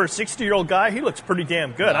 Well, for a 60-year-old guy, he looks pretty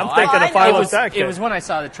damn good. I'm No, thinking I if I know. it was was, that kid. it was when I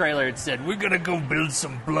saw the trailer. It said, "We're gonna go build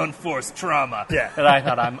some blunt force trauma." Yeah. and I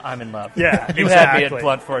thought, I'm in love. Yeah, you had me exactly. at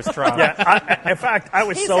blunt force trauma. Yeah, in fact, I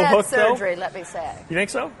was He's so had hooked, surgery, let me say. though. You think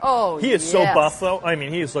so? Oh, He is so yes. buff, though. I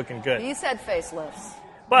mean, he is looking good. He's had facelifts.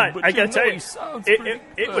 But But I you got to know tell you, he sounds it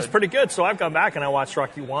pretty was good. pretty good. So I've gone back and I watched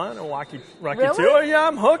Rocky 1 and Rocky Really? 2. Oh, yeah,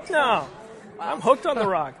 I'm hooked now. I'm hooked on The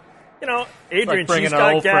Rock. You know, Adrian, bringing she's an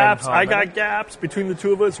got old friend gaps. home, I isn't got it? gaps. Between the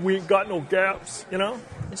two of us, we ain't got no gaps. You know,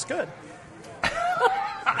 it's good.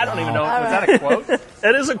 I don't even know. Was that a quote?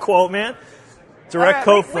 That is a quote, man. Direct All right,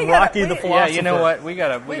 quote we from gotta- Rocky the we- Yeah, Philosopher. you know what? We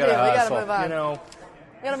gotta We do. We gotta hustle. move on. You know,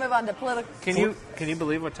 We gotta move on to political. can you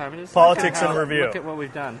believe what time it is? Politics Look at in review. Look at what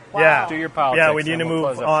we've done. Yeah. Do your politics. Yeah, we need and to we'll move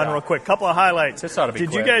close up on shop. real quick. Couple of highlights. This ought to be Did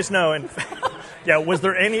you quick. guys know? Yeah, was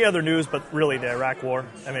there any other news but really the Iraq War?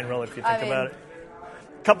 I mean, really, if you think I mean, about it.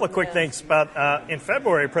 Couple of quick yeah. things about in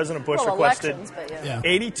February, President Bush Well, requested elections, but Yeah.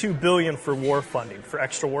 $82 billion for war funding, for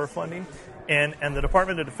extra war funding, and the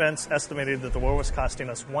Department of Defense estimated that the war was costing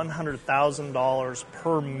us $100,000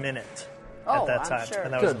 per minute Oh, at that I'm time, sure.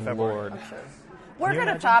 and that was in Good February. Lord. We're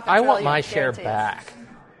gonna top a I want trillion, my share guaranteed. back.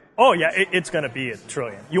 Oh yeah, it's going to be $1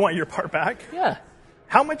 trillion. You want your part back? Yeah.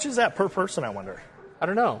 How much is that per person? I wonder. I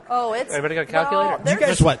don't know. Oh, it's Everybody got a calculator? Well, You guys- there's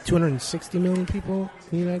There's what, 260 million people in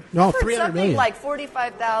the United? No, 300 something million. like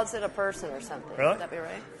 45,000 a person or something. Really? Would that be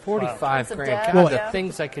right? 45 It's a grand. debt, God, yeah. the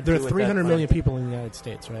things I could there do are with 300 that million money. people in the United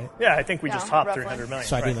States, right? Yeah, I think we just Yeah, topped roughly. 300 million.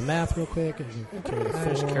 So I do right. the math real quick and carry the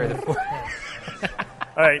Just forward. carry the forward.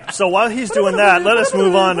 All right, so while he's doing that, let us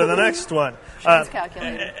move on to the next one. Shane's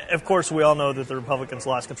calculator. Of course, we all know that the Republicans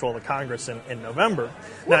lost control of the Congress in November.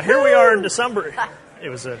 Now, here we are in December. It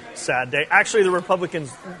was a sad day. Actually, the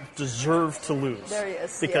Republicans deserve to lose There he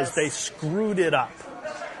is, because yes. they screwed it up.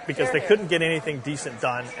 Because Here, they here. couldn't get anything decent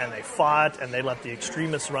done, and they fought, and they let the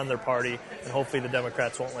extremists run their party, and hopefully the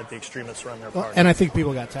Democrats won't let the extremists run their Well, party. and I think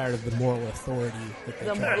people got tired of the moral authority that they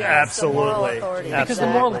The- tried. yeah, it's the moral Absolutely. authority. Because Because the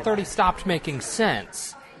moral Exactly. authority stopped making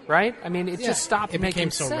sense, right? I mean, it Yeah, just stopped it making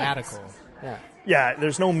became so sense. radical. Yeah. Yeah,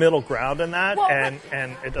 there's no middle ground in that, Well,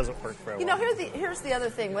 and it doesn't work very You well. know, here's the other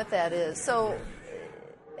thing with that is so.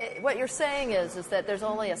 What you're saying is that there's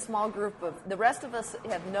only a small group of the rest of us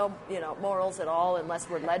have no morals at all unless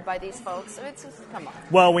we're led by these folks. I mean, it's just, come on.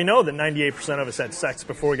 Well, we know that 98% of us had sex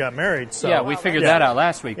before we got married. So Yeah, we figured Yeah. that out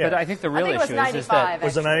last week. But Yeah. I think the I real think it was issue 95. is that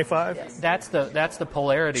Was it 95? Yes. that's the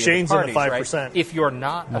polarity Shane's of in the the parties, 5%. right? If you're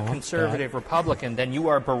not a conservative Republican, then you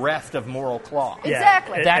are bereft of moral claw. Yeah.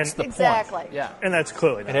 Exactly. And- That's the Exactly. point. Yeah. And that's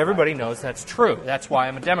clearly not And everybody knows that's true. That's why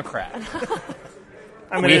I'm a Democrat.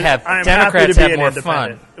 I we have- I'm Democrats happy to be have an more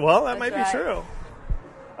independent. Well, that might That's be right. true.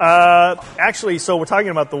 Actually, so we're talking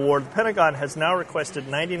about the war. The Pentagon has now requested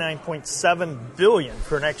 $99.7 billion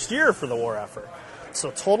for next year for the war effort.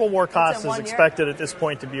 So total war cost in is 1 year? expected at this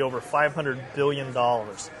point to be over $500 billion.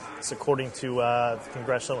 It's according to the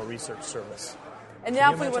Congressional Research Service. And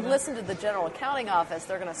now, if we would listen to the General Accounting Office,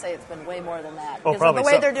 they're going to say it's been way more than that. Oh, Because of probably the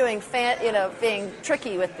way so. they're doing, being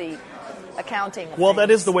tricky with the accounting. of Well, that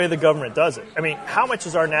things. is the way the government does it. I mean, how much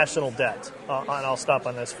is our national debt? And I'll stop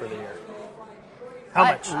on this for the year. How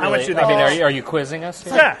much? How much do you I think? mean, it is? are you quizzing us?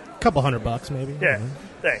 here? Yeah, A couple $100 maybe. yeah.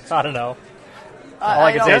 Thanks. I don't know. All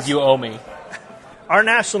I can say don't- is you owe me. Our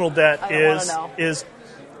national debt I don't wanna is know. is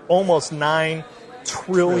almost $9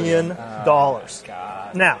 trillion.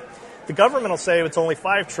 God. Now, the government will say it's only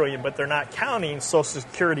 $5 trillion, but they're not counting Social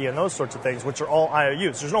Security and those sorts of things, which are all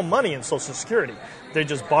IOUs. There's no money in Social Security. They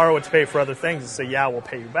just borrow it to pay for other things and say, "Yeah, we'll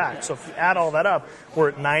pay you back." So if you add all that up, we're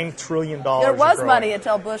at $9 trillion. There was growing. money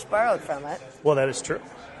until Bush borrowed from it. Well, that is true.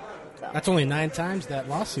 That's only 9 times that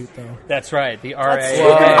lawsuit, though. That's right. The That's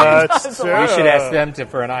RAA. That's We true. should ask them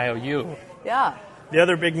for an IOU. Yeah. The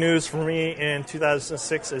other big news for me in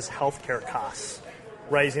 2006 is healthcare costs,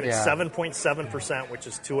 rising Yeah. at 7.7%, which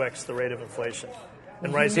is 2x the rate of inflation.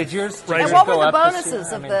 And rising. Did yours rising- And what go were the up this year?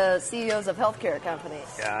 bonuses I of mean- the CEOs of healthcare companies?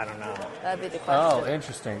 Yeah, I don't know. That'd be the Oh, question.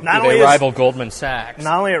 interesting. Not Do only they is- rival Goldman Sachs?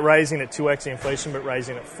 Not only at rising at 2x the inflation, but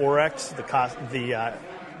rising at 4x the cost, the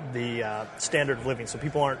standard of living. So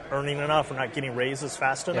people aren't earning enough or not getting raises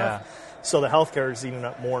fast enough. So the healthcare is eating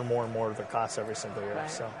up more and more and more of their costs every single year. Right.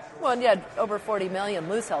 So, Well, and you had over 40 million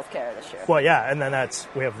lose health care this year. well, yeah, and then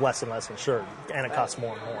we have less and less insured, and it costs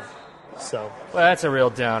more and more. So, Well, that's a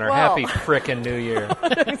real downer. Well- Happy frickin' New Year.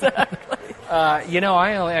 Exactly.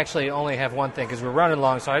 I only have one thing because we're running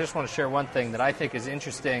long, so I just want to share one thing that I think is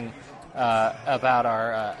interesting about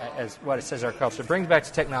our, as what it says, our culture. It brings back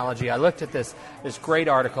to technology. I looked at this great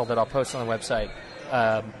article that I'll post on the website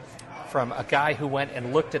from a guy who went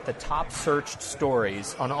and looked at the top searched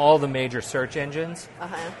stories on all the major search engines,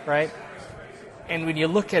 right? And when you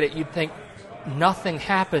look at it, you'd think nothing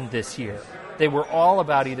happened this year. They were all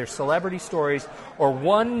about either celebrity stories or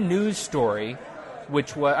one news story,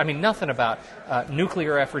 which was, nothing about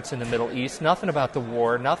nuclear efforts in the Middle East, nothing about the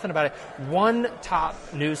war, nothing about it. One top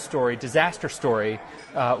news story, disaster story,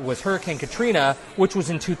 was Hurricane Katrina, which was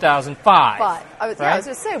in 2005. I was going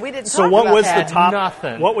to say, we didn't so talk what about was that. the top?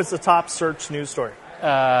 Nothing. What was the top search news story?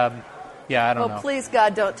 Yeah, I don't know. Please,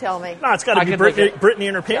 God, don't tell me. No, it's got to I be could look Britney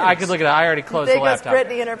and her pants. I could look at it. I already You closed think the it's laptop.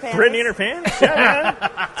 Britney and her pants? Britney and her pants? Yeah,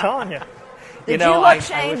 I'm telling you. Did know, you look, I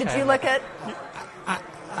Shane? wish Did I you had. look at?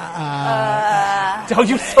 Oh,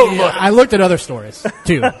 you so look. I looked at other stories,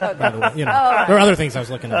 too, by the way. There are other things I was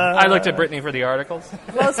looking at. I looked at Brittany for the articles.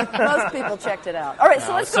 Most people checked it out. All right,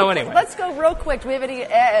 so let's so go. anyway. Let's go real quick. Do we have any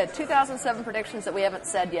 2007 predictions that we haven't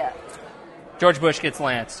said yet? George Bush gets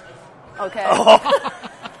lanced. Okay.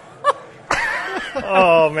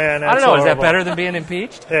 Oh, man, that's I don't know. Is that horrible. better than being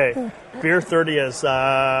impeached? Hey, Beer 30 has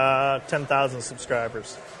 10,000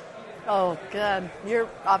 subscribers. Oh, good. You're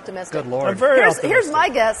optimistic. Good Lord. I'm very Here's optimistic. my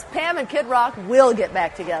guess. Pam and Kid Rock will get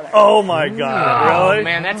back together. Oh, my God. Oh, Really?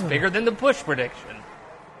 man, that's bigger than the Bush prediction.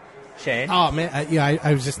 Shane? Oh, man.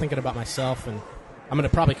 I was just thinking about myself, and I'm going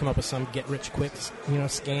to probably come up with some get-rich-quick,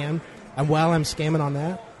 scam. And while I'm scamming on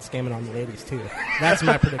that, scamming on the ladies, too. That's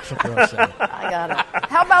my prediction for 07. I got it.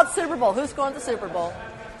 How about Super Bowl? Who's going to the Super Bowl?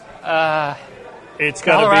 It's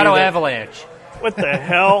got to be Colorado the- Avalanche. What the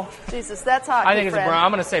hell? Jesus, that's hot. I think it's friend. I'm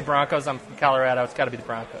going to say Broncos. I'm from Colorado. It's got to be the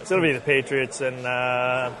Broncos. It's going to be the Patriots and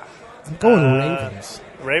I'm going Ravens.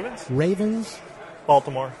 Ravens? Ravens,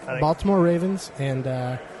 Baltimore, I think. Baltimore Ravens,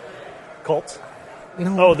 and... Colts?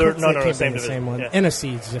 No, they're- Colts, no, they no, can't same be the division. same one. Yeah.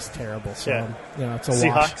 NFC is just terrible, so Yeah. it's a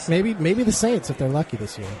Seahawks? wash. Maybe the Saints if they're lucky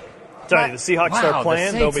this year. Tell you, the Seahawks Wow, start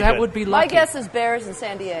playing, the they'll Saints, be that good. would be My lucky. guess is Bears in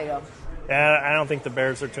San Diego. Yeah, I don't think the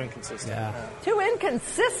Bears are too inconsistent. Yeah. Too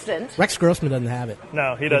inconsistent. Rex Grossman doesn't have it.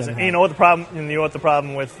 No, he doesn't. doesn't And you know what the problem? You know what the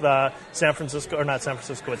problem with San Francisco, or not San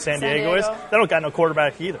Francisco, but San Diego is? Diego? They don't got no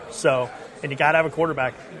quarterback either. So, and you got to have a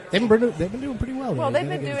quarterback. They've been doing pretty well. Well, there. they've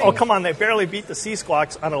been They're doing- Oh, come on! They barely beat the Sea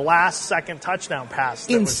Squawks on a last-second touchdown pass.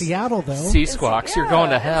 that in was- Seattle though. Sea Squawks, you're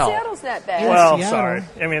going to hell. Seattle's not bad. Well, Seattle. sorry.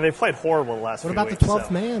 I mean, they played horrible the last What few about the weeks. 12th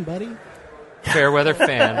so. man, buddy? Fairweather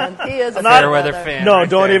fan. He is a Fairweather fan. No, right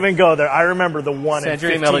don't there. even go there. I remember the one Send in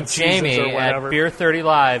your 15 email to seasons Jamie or at whatever.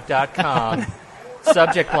 beer30live.com.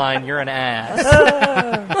 Subject line, you're an ass.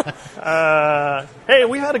 Hey,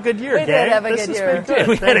 we had a good year, We did gang. have a This good has year. been good.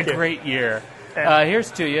 We had a Thank you. great year.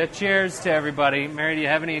 Here's to you. Cheers to everybody. Mary, do you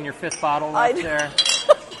have any in your fifth bottle I left do. there?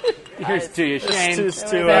 Here's to you, Shane. Here's to,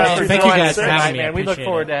 Thanks for Thank you joining guys us for tonight, having me. I man. We look appreciate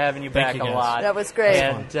forward it. to having you Thank back you, a guys. lot. That was great.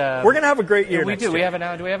 And We're going to have a great year we next do. year. We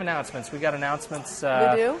have announcements. We got announcements. We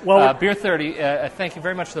do? Well, Beer 30. Thank you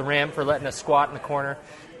very much to the Ram for letting us squat in the corner,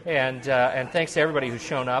 and thanks to everybody who's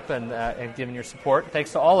shown up and given your support.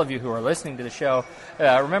 Thanks to all of you who are listening to the show.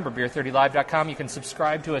 Remember, beer30live.com. You can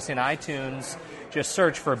subscribe to us in iTunes. Just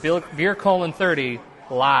search for beer:30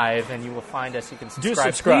 live, and you will find us. You can subscribe.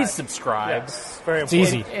 subscribe. Please subscribe. Yes, very It's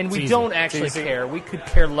important. easy. And It's we easy. don't actually Easy. care. We could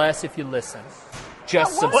care less if you listen.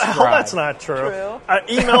 Just Well, subscribe. Well, that's not true. True.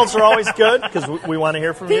 Emails are always good because we want to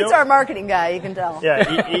hear from Pete's you. our marketing guy, you can tell. Yeah,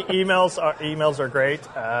 emails are great.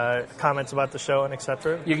 Comments about the show and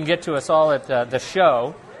etc. You can get to us all at the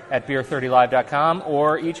show at beer30live.com,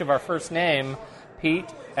 or each of our first name, Pete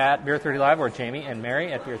at beer30live, or Jamie and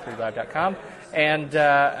Mary at beer30live.com. And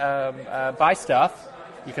buy stuff.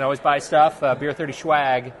 You can always buy stuff. Beer30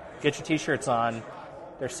 swag. Get your T-shirts on.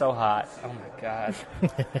 They're so hot. Oh, my God.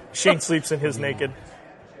 Shane sleeps in his naked.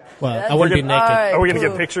 Well, I wouldn't be naked. Alright, Are we going to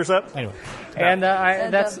cool. get pictures up? Anyway, And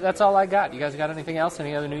that's all I got. You guys got anything else?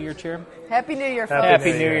 Any other New Year cheer? Happy New Year, folks.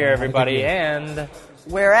 Happy New New Year. Year, everybody. And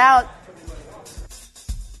We're out.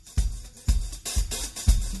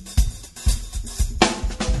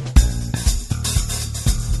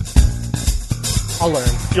 I'll learn.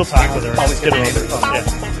 You'll talk with her. always Get get her a over. name phone.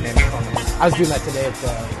 Yeah. Name and phone number. I was doing that today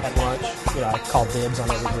at lunch. You know, I called dibs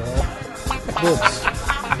on every girl.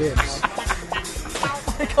 Dibs.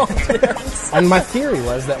 And my theory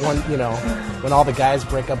was that when all the guys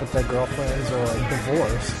break up with their girlfriends or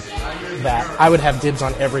divorce, that I would have dibs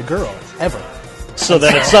on every girl ever. So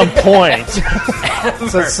that at some point,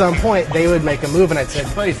 So at some point they would make a move, and I'd say,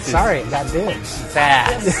 Choices. "Sorry, I got dibs.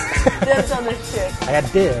 Fast. Dibs on this shit. I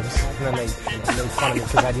had dibs." And then they made fun of me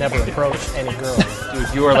because I'd never approached any girl.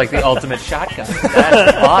 Dude, you are like the ultimate shotgun.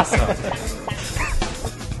 That's awesome.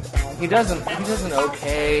 He does an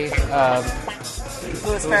okay.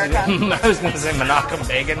 Louis Farrakhan. I was going to say Menachem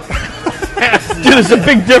Begin. dude, there's a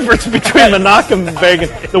big difference between Menachem Begin,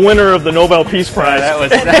 the winner of the Nobel Peace Prize, That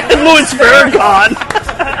was and Louis Farrakhan.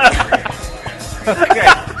 okay.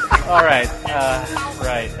 All right.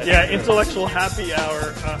 Right. Yeah, intellectual happy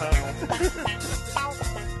hour. Uh-huh.